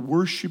time. I'm going to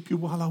worship you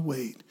while I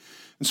wait.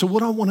 And so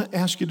what I want to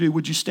ask you to do,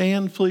 would you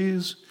stand,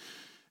 please?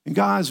 And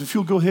guys, if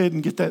you'll go ahead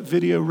and get that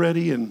video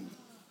ready, and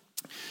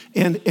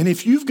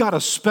if you've got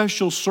a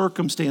special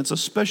circumstance, a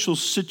special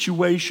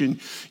situation,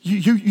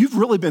 you've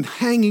really been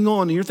hanging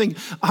on, and you're thinking,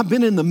 I've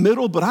been in the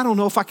middle, but I don't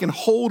know if I can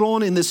hold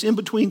on in this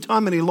in-between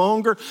time any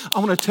longer. I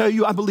want to tell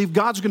you, I believe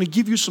God's going to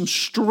give you some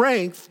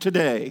strength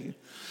today.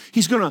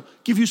 He's going to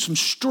give you some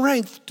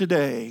strength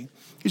today.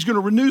 He's going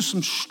to renew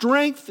some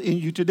strength in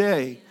you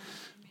today,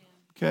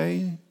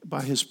 okay,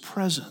 by his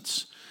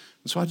presence.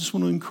 And so I just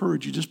want to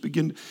encourage you, just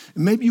begin.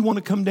 Maybe you want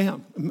to come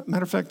down.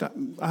 Matter of fact,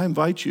 I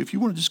invite you, if you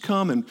want to just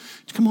come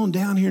on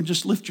down here and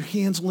just lift your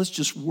hands and let's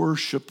just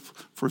worship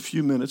for a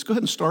few minutes. Go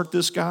ahead and start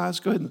this, guys.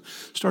 Go ahead and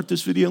start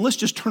this video. And let's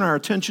just turn our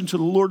attention to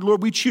the Lord.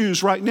 Lord, we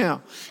choose right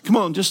now. Come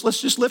on,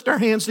 let's just lift our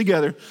hands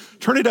together.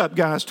 Turn it up,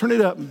 guys. Turn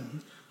it up.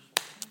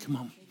 Come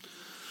on.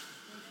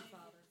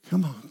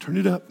 Turn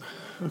it up.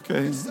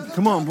 Okay.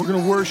 Come on, we're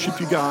going to worship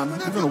you, God.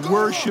 We're going to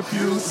worship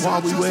you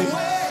while we wait.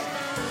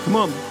 Come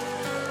on.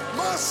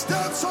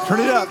 Turn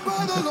it up.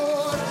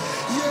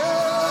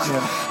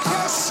 Yeah.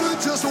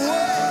 should just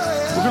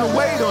wait. We're going to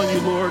wait on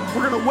you, Lord.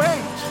 We're going to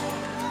wait.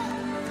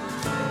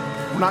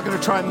 We're not going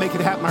to try and make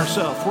it happen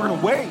ourselves. We're going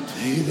to wait.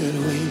 They that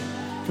wait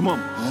Come on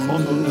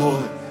the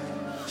Lord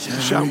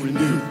shall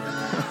renew.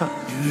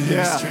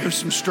 Yeah, there's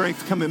some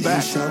strength coming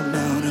back.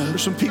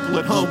 There's some people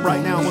at home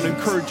right now. I want to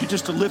encourage you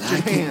just to lift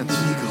your hands.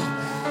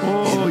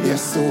 Oh,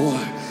 yes.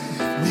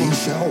 They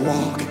shall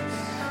walk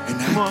and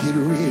not get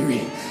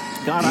weary.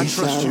 God, I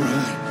trust you.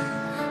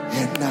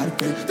 And not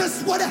faint.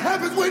 That's what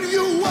happens when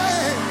you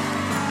wait.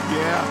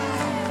 Yeah.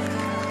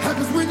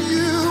 Happens when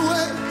you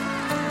wait.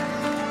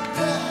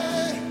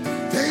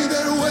 They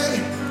that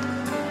wait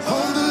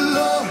on the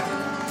Lord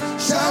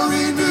shall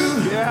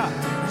renew. Yeah.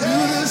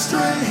 Their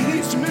strength. You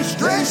need some new They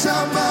strength.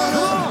 shall mount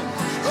up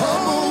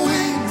on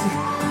wings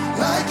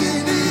like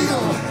an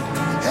eagle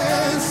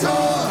and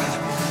soar.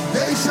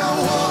 They shall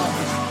walk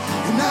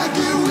and not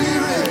get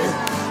weary.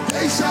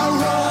 They shall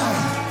run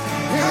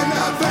and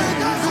not faint.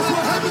 That's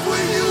what happens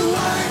when you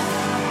wait.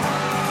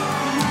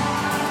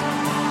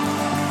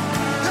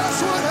 That's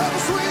what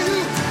happens when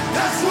you.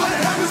 That's what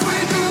happens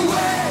when you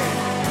wait.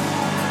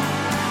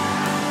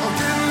 I'm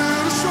getting a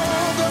little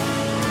stronger.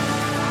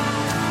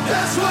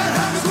 That's what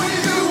happens when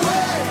you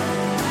wait.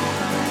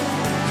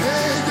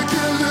 Hey, you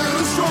get a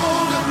little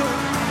stronger.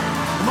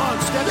 Come on,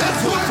 step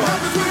That's into what it, folks.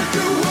 happens when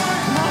you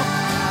wait. Come on.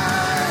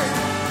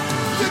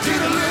 You get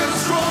a little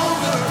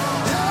stronger.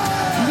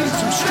 You need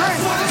some strength.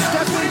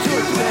 Step into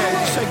it today.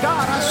 Say,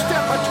 God, I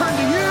turn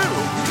to you.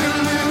 Get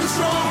a little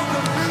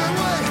stronger. And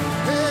wait.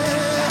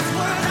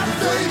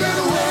 They that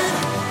wait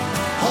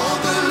on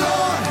the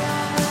Lord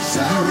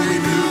shall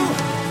renew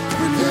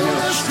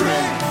their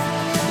strength.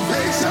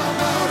 They shall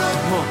mount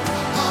up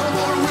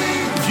on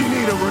wings. If you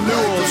need a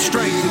renewal of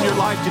strength in your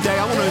life today,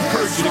 I want to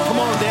encourage you to come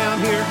on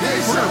down here.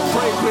 We're going to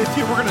pray with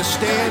you. We're going to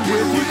stand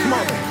with you. Come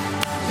on.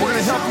 We're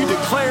going to help you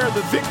declare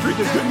the victory,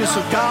 the goodness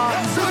of God.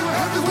 That's what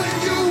happens when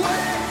you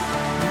wait.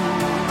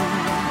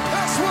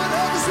 That's what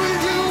happens when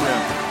you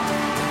wait.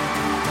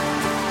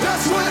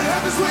 That's what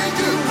happens when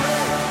you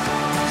wait.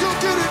 You're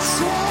getting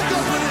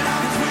stronger.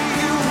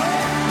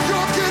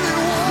 You're getting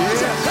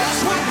wiser. Yeah.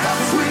 That's what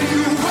happens when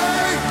you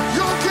wait.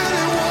 You're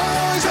getting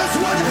wise. That's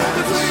what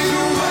happens when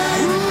you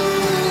wait.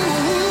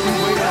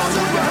 That's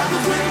what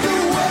happens when you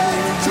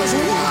wait. Just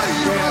wait.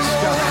 Yes,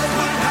 God. That's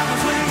what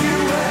happens when you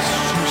wait.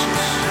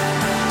 Jesus.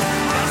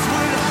 That's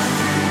what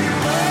happens when you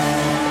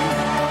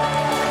wait.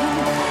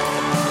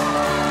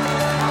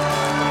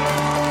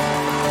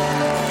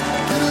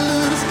 Get a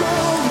little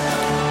stronger.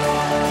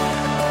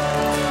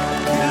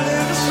 Get a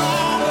little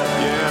stronger.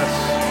 Yes.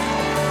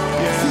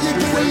 Yes. See you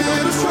We get a wait on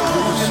little you, Lord. We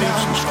stronger receive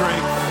now. some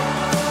strength.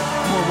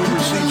 Come on, we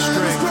receive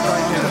strength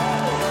right now.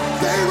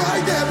 Stay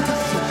right there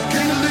because you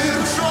get a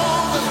little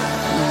stronger.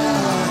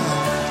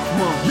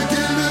 Come on. You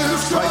get a little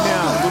stronger. Right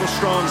now, a little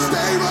stronger.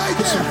 Stay right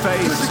Put there. some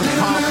faith, because you some get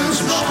a confidence,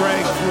 little some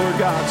strength, Lord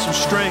God, some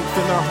strength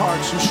in our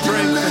hearts, some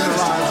strength in our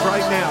lives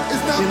right now.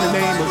 In the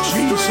name of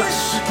Jesus.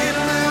 You get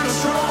a little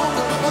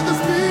stronger. Of the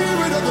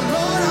Spirit of the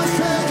Lord, I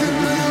say, get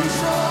a little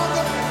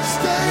stronger.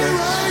 Stay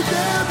right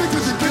there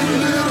because you get a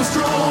little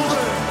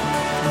stronger.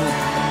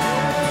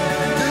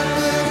 Get a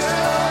little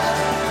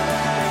stronger.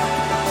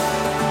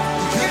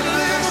 You get a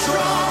little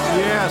stronger.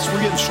 Yes,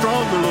 we're getting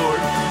stronger, Lord.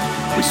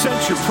 We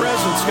sense your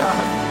presence, God.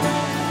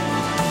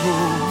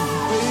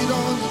 Wait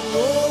on the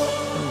Lord.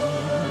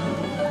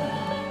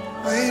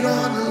 Wait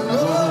on the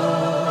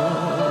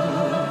Lord.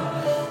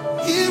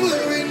 He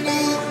will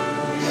renew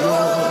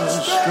your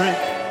strength.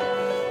 Strength.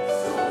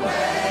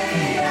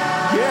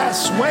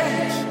 Yes,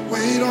 wait.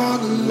 Wait on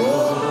the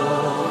Lord.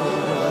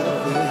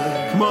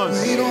 Come on.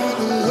 Wait on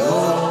the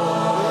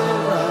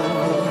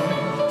Lord.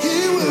 He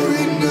will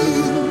renew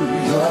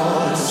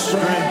your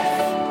strength.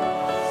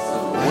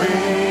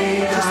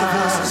 Wait,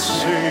 I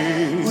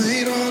see.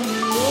 Wait on the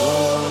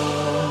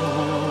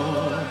Lord.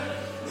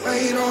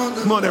 Wait on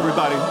the Come on,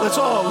 everybody. Let's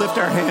all lift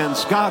our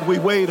hands. God, we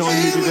wait on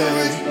you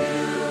today.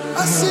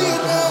 I see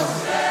it now.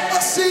 I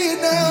see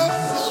it now.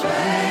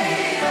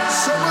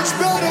 So much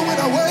better when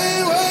I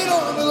wait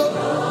on the Lord.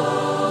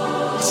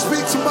 I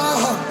speak to my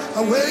heart. I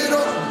wait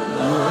on.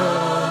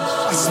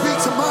 I speak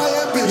to my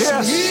ambition.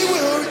 Yes. He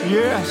will.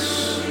 Yes.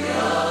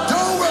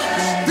 Don't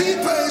rush. Be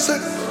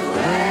patient.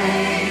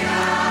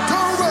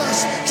 Don't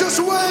rush. Just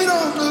wait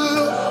on the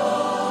Lord.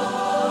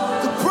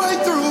 The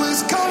breakthrough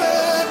is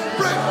coming.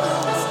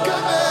 Breakthrough is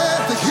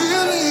coming. The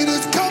healing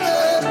is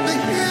coming. The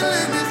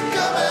healing is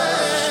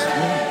coming.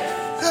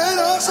 And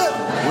also,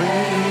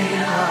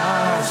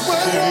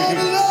 wait on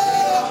the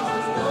Lord.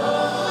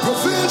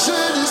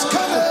 Provision is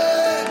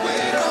coming.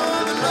 Wait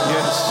on the Lord.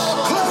 Yes.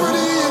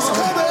 Clarity is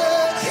coming.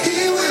 He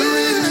will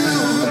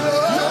renew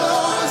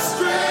your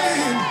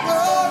strength.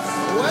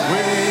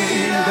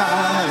 Wait,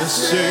 I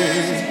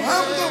see.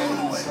 I'm going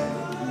to wait.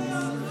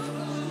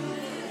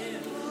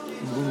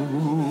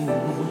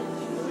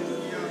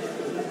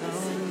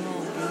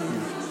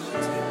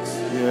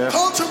 Yeah.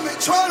 Ultimately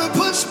try to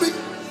push me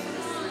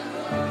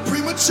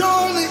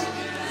prematurely.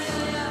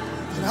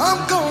 And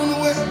I'm going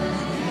to wait.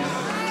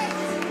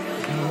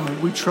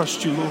 We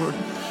trust you, Lord.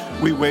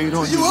 We wait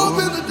on you, You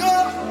open Lord. the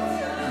door.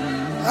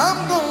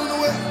 I'm going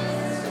away.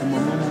 Come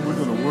on, we're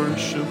going to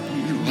worship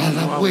you. While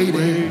I'm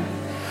waiting,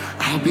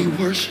 I'll be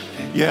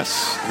worshiping.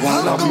 Yes.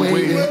 While I'll I'm be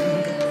waiting,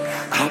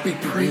 I'll be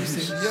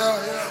praising.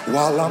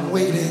 While I'm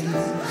waiting,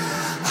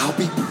 I'll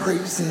be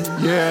praising.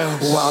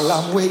 Yes. While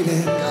I'm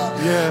waiting,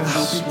 Yes.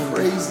 I'll be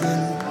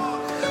praising.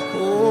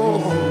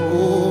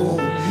 Oh,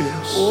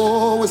 Yes.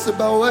 oh, it's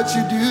about what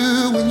you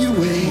do when you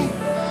wait.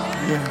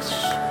 Yes.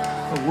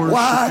 I worship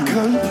Why you.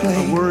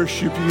 complain? I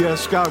worship you.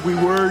 Yes, God, we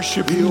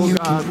worship you, oh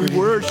God. We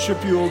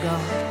worship you, oh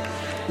God.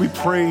 We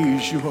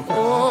praise you, oh God.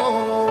 Oh,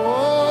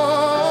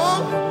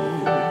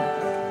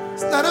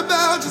 it's not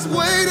about just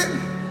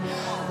waiting.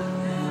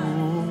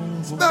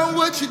 It's about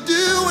what you're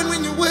doing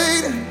when you're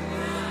waiting.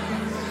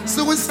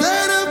 So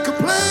instead of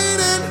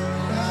complaining,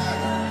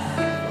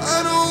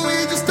 why don't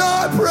we just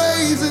start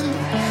praising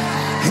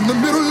in the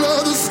middle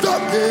of the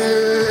storm?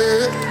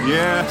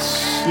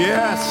 Yes,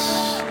 yes.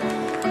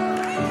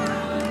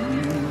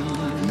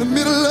 In the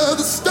middle of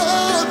the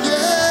storm,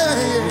 yeah.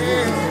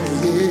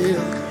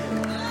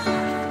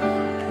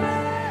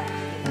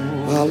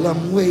 While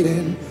I'm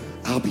waiting,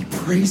 I'll be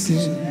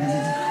praising.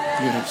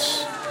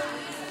 Yes.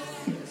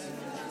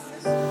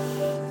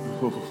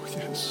 Oh,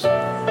 yes.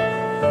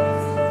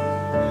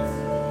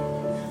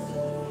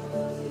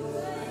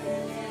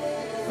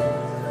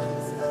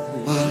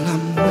 While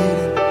I'm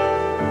waiting,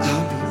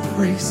 I'll be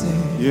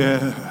praising.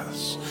 Yes.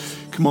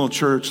 Come on,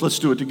 church, let's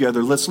do it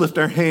together. Let's lift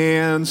our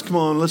hands. Come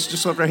on, let's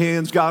just lift our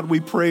hands. God,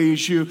 we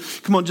praise you.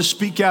 Come on, just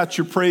speak out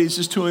your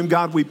praises to him.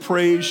 God, we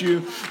praise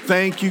you.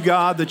 Thank you,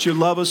 God, that you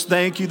love us.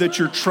 Thank you that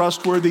you're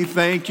trustworthy.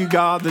 Thank you,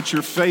 God, that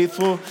you're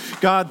faithful.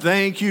 God,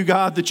 thank you,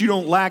 God, that you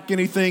don't lack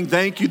anything.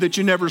 Thank you that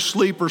you never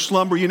sleep or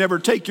slumber. You never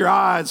take your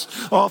eyes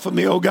off of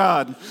me, oh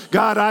God.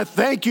 God, I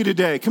thank you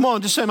today. Come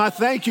on, just say, I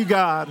thank you,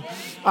 God.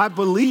 I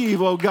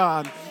believe, oh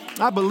God.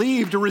 I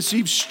believe to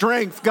receive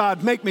strength.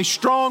 God, make me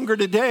stronger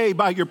today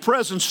by your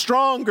presence,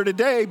 stronger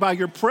today by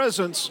your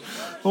presence.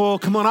 Oh,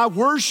 come on. I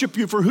worship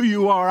you for who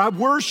you are. I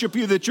worship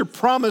you that your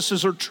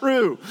promises are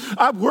true.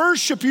 I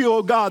worship you,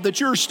 oh God,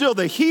 that you're still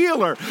the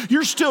healer.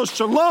 You're still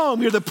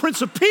Shalom. You're the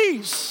Prince of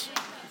Peace.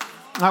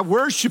 I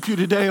worship you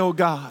today, oh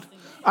God.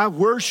 I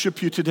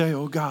worship you today,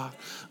 oh God.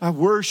 I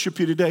worship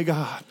you today,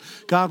 God.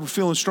 God, we're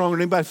feeling stronger.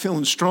 Anybody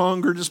feeling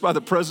stronger just by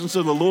the presence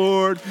of the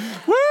Lord?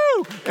 Woo!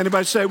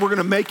 Anybody say, we're going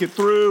to make it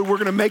through. We're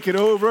going to make it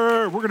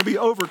over. We're going to be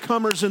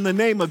overcomers in the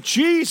name of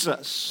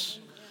Jesus.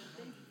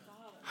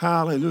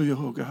 Hallelujah,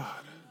 oh God.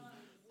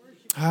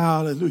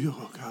 Hallelujah,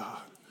 oh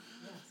God.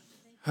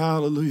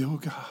 Hallelujah, oh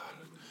God.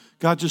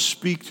 God, just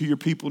speak to your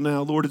people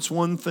now. Lord, it's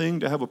one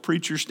thing to have a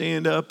preacher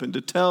stand up and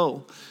to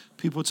tell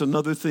people. It's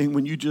another thing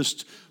when you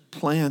just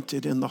plant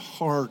it in the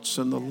hearts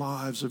and the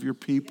lives of your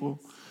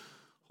people.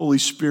 Holy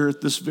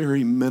Spirit, this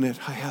very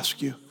minute, I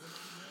ask you,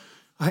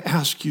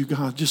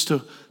 God, just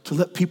to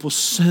let people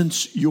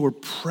sense your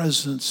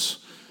presence,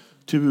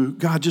 to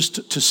God,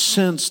 just to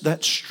sense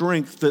that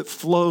strength that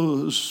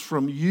flows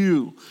from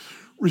you,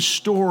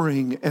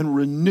 restoring and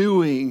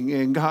renewing,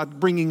 and God,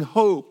 bringing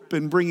hope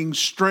and bringing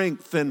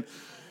strength. And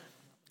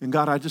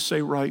God, I just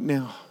say right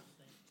now,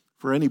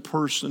 for any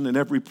person and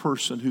every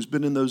person who's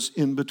been in those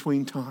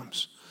in-between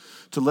times,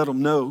 to let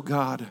them know,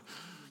 God,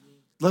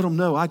 let them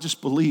know, I just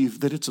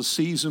believe that it's a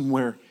season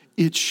where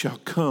it shall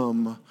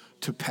come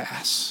to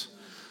pass.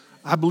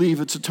 I believe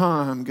it's a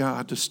time,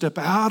 God, to step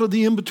out of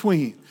the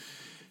in-between,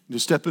 to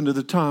step into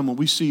the time when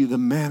we see the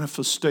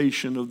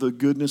manifestation of the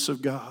goodness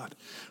of God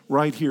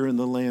right here in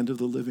the land of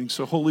the living.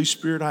 So, Holy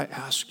Spirit, I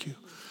ask you,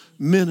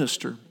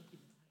 minister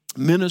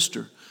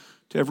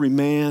to every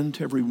man,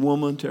 to every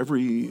woman, to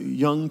every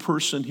young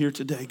person here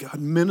today. God,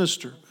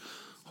 minister,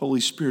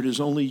 Holy Spirit, as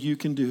only you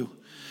can do.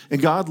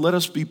 And God, let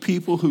us be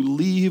people who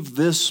leave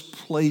this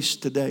place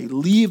today.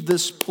 Leave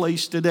this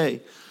place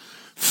today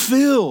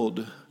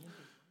filled.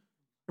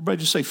 Everybody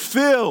just say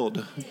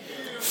filled.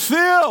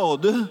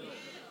 Filled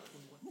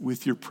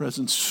with your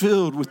presence.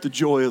 Filled with the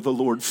joy of the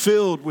Lord.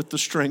 Filled with the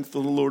strength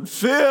of the Lord.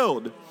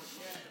 Filled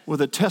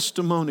with a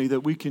testimony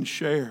that we can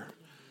share,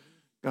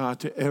 God,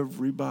 to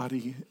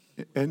everybody,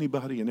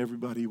 anybody and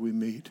everybody we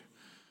meet.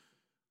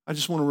 I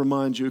just want to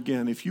remind you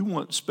again, if you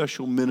want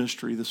special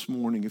ministry this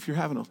morning, if you're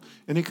having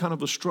any kind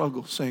of a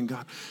struggle, saying,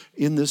 God,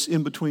 in this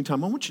in-between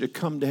time, I want you to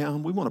come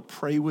down. We want to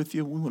pray with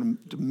you. We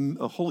want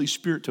a Holy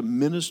Spirit to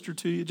minister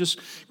to you. Just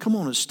come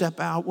on and step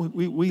out.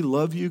 We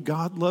love you.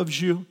 God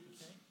loves you.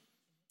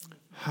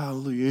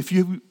 Hallelujah.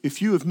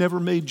 If you have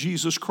never made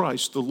Jesus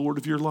Christ the Lord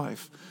of your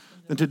life,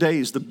 then today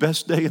is the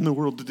best day in the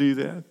world to do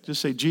that.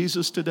 Just say,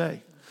 Jesus,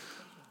 today,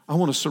 I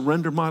want to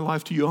surrender my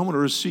life to you. I want to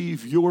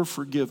receive your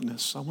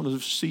forgiveness. I want to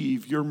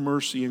receive your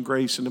mercy and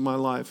grace into my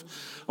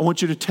life. I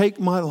want you to take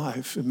my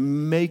life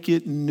and make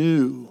it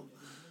new.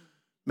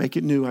 Make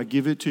it new. I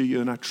give it to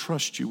you and I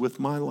trust you with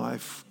my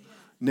life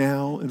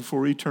now and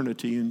for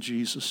eternity in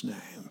Jesus'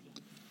 name.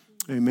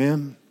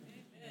 Amen.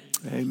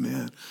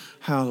 Amen.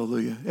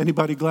 Hallelujah.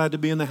 Anybody glad to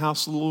be in the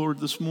house of the Lord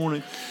this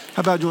morning?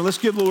 How about you? Let's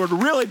give the Lord a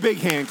really big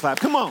hand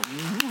clap. Come on.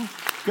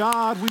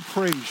 God, we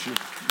praise you.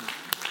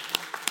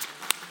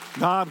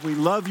 God, we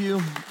love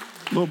you.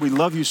 Lord, we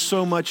love you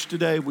so much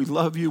today. We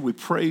love you. We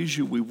praise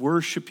you. We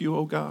worship you,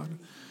 oh God.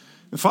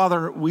 And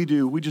Father, we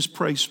just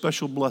pray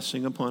special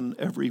blessing upon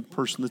every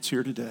person that's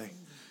here today.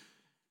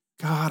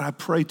 God, I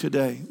pray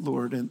today,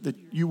 Lord, and that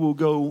you will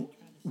go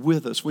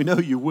with us. We know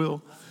you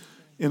will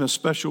in a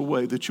special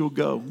way, that you'll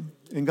go.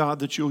 And God,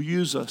 that you'll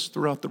use us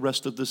throughout the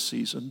rest of this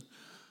season.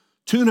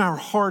 Tune our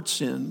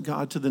hearts in,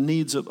 God, to the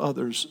needs of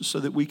others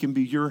so that we can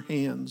be your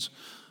hands,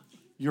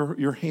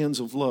 your hands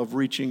of love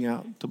reaching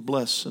out to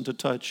bless and to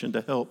touch and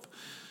to help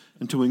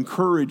and to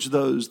encourage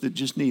those that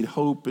just need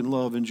hope and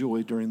love and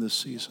joy during this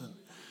season.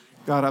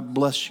 God, I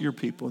bless your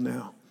people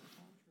now.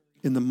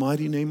 In the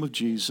mighty name of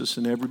Jesus,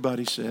 and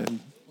everybody said,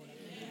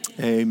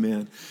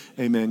 amen.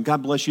 Amen.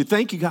 God bless you.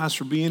 Thank you guys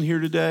for being here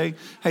today.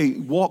 Hey,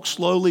 walk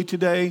slowly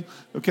today.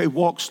 Okay,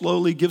 walk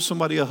slowly. Give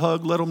somebody a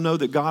hug. Let them know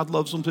that God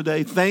loves them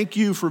today. Thank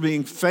you for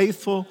being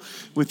faithful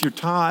with your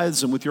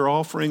tithes and with your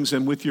offerings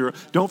and with your,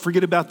 don't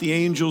forget about the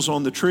angels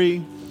on the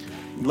tree.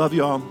 Love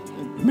you all.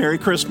 Merry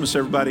Christmas,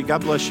 everybody.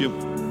 God bless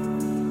you.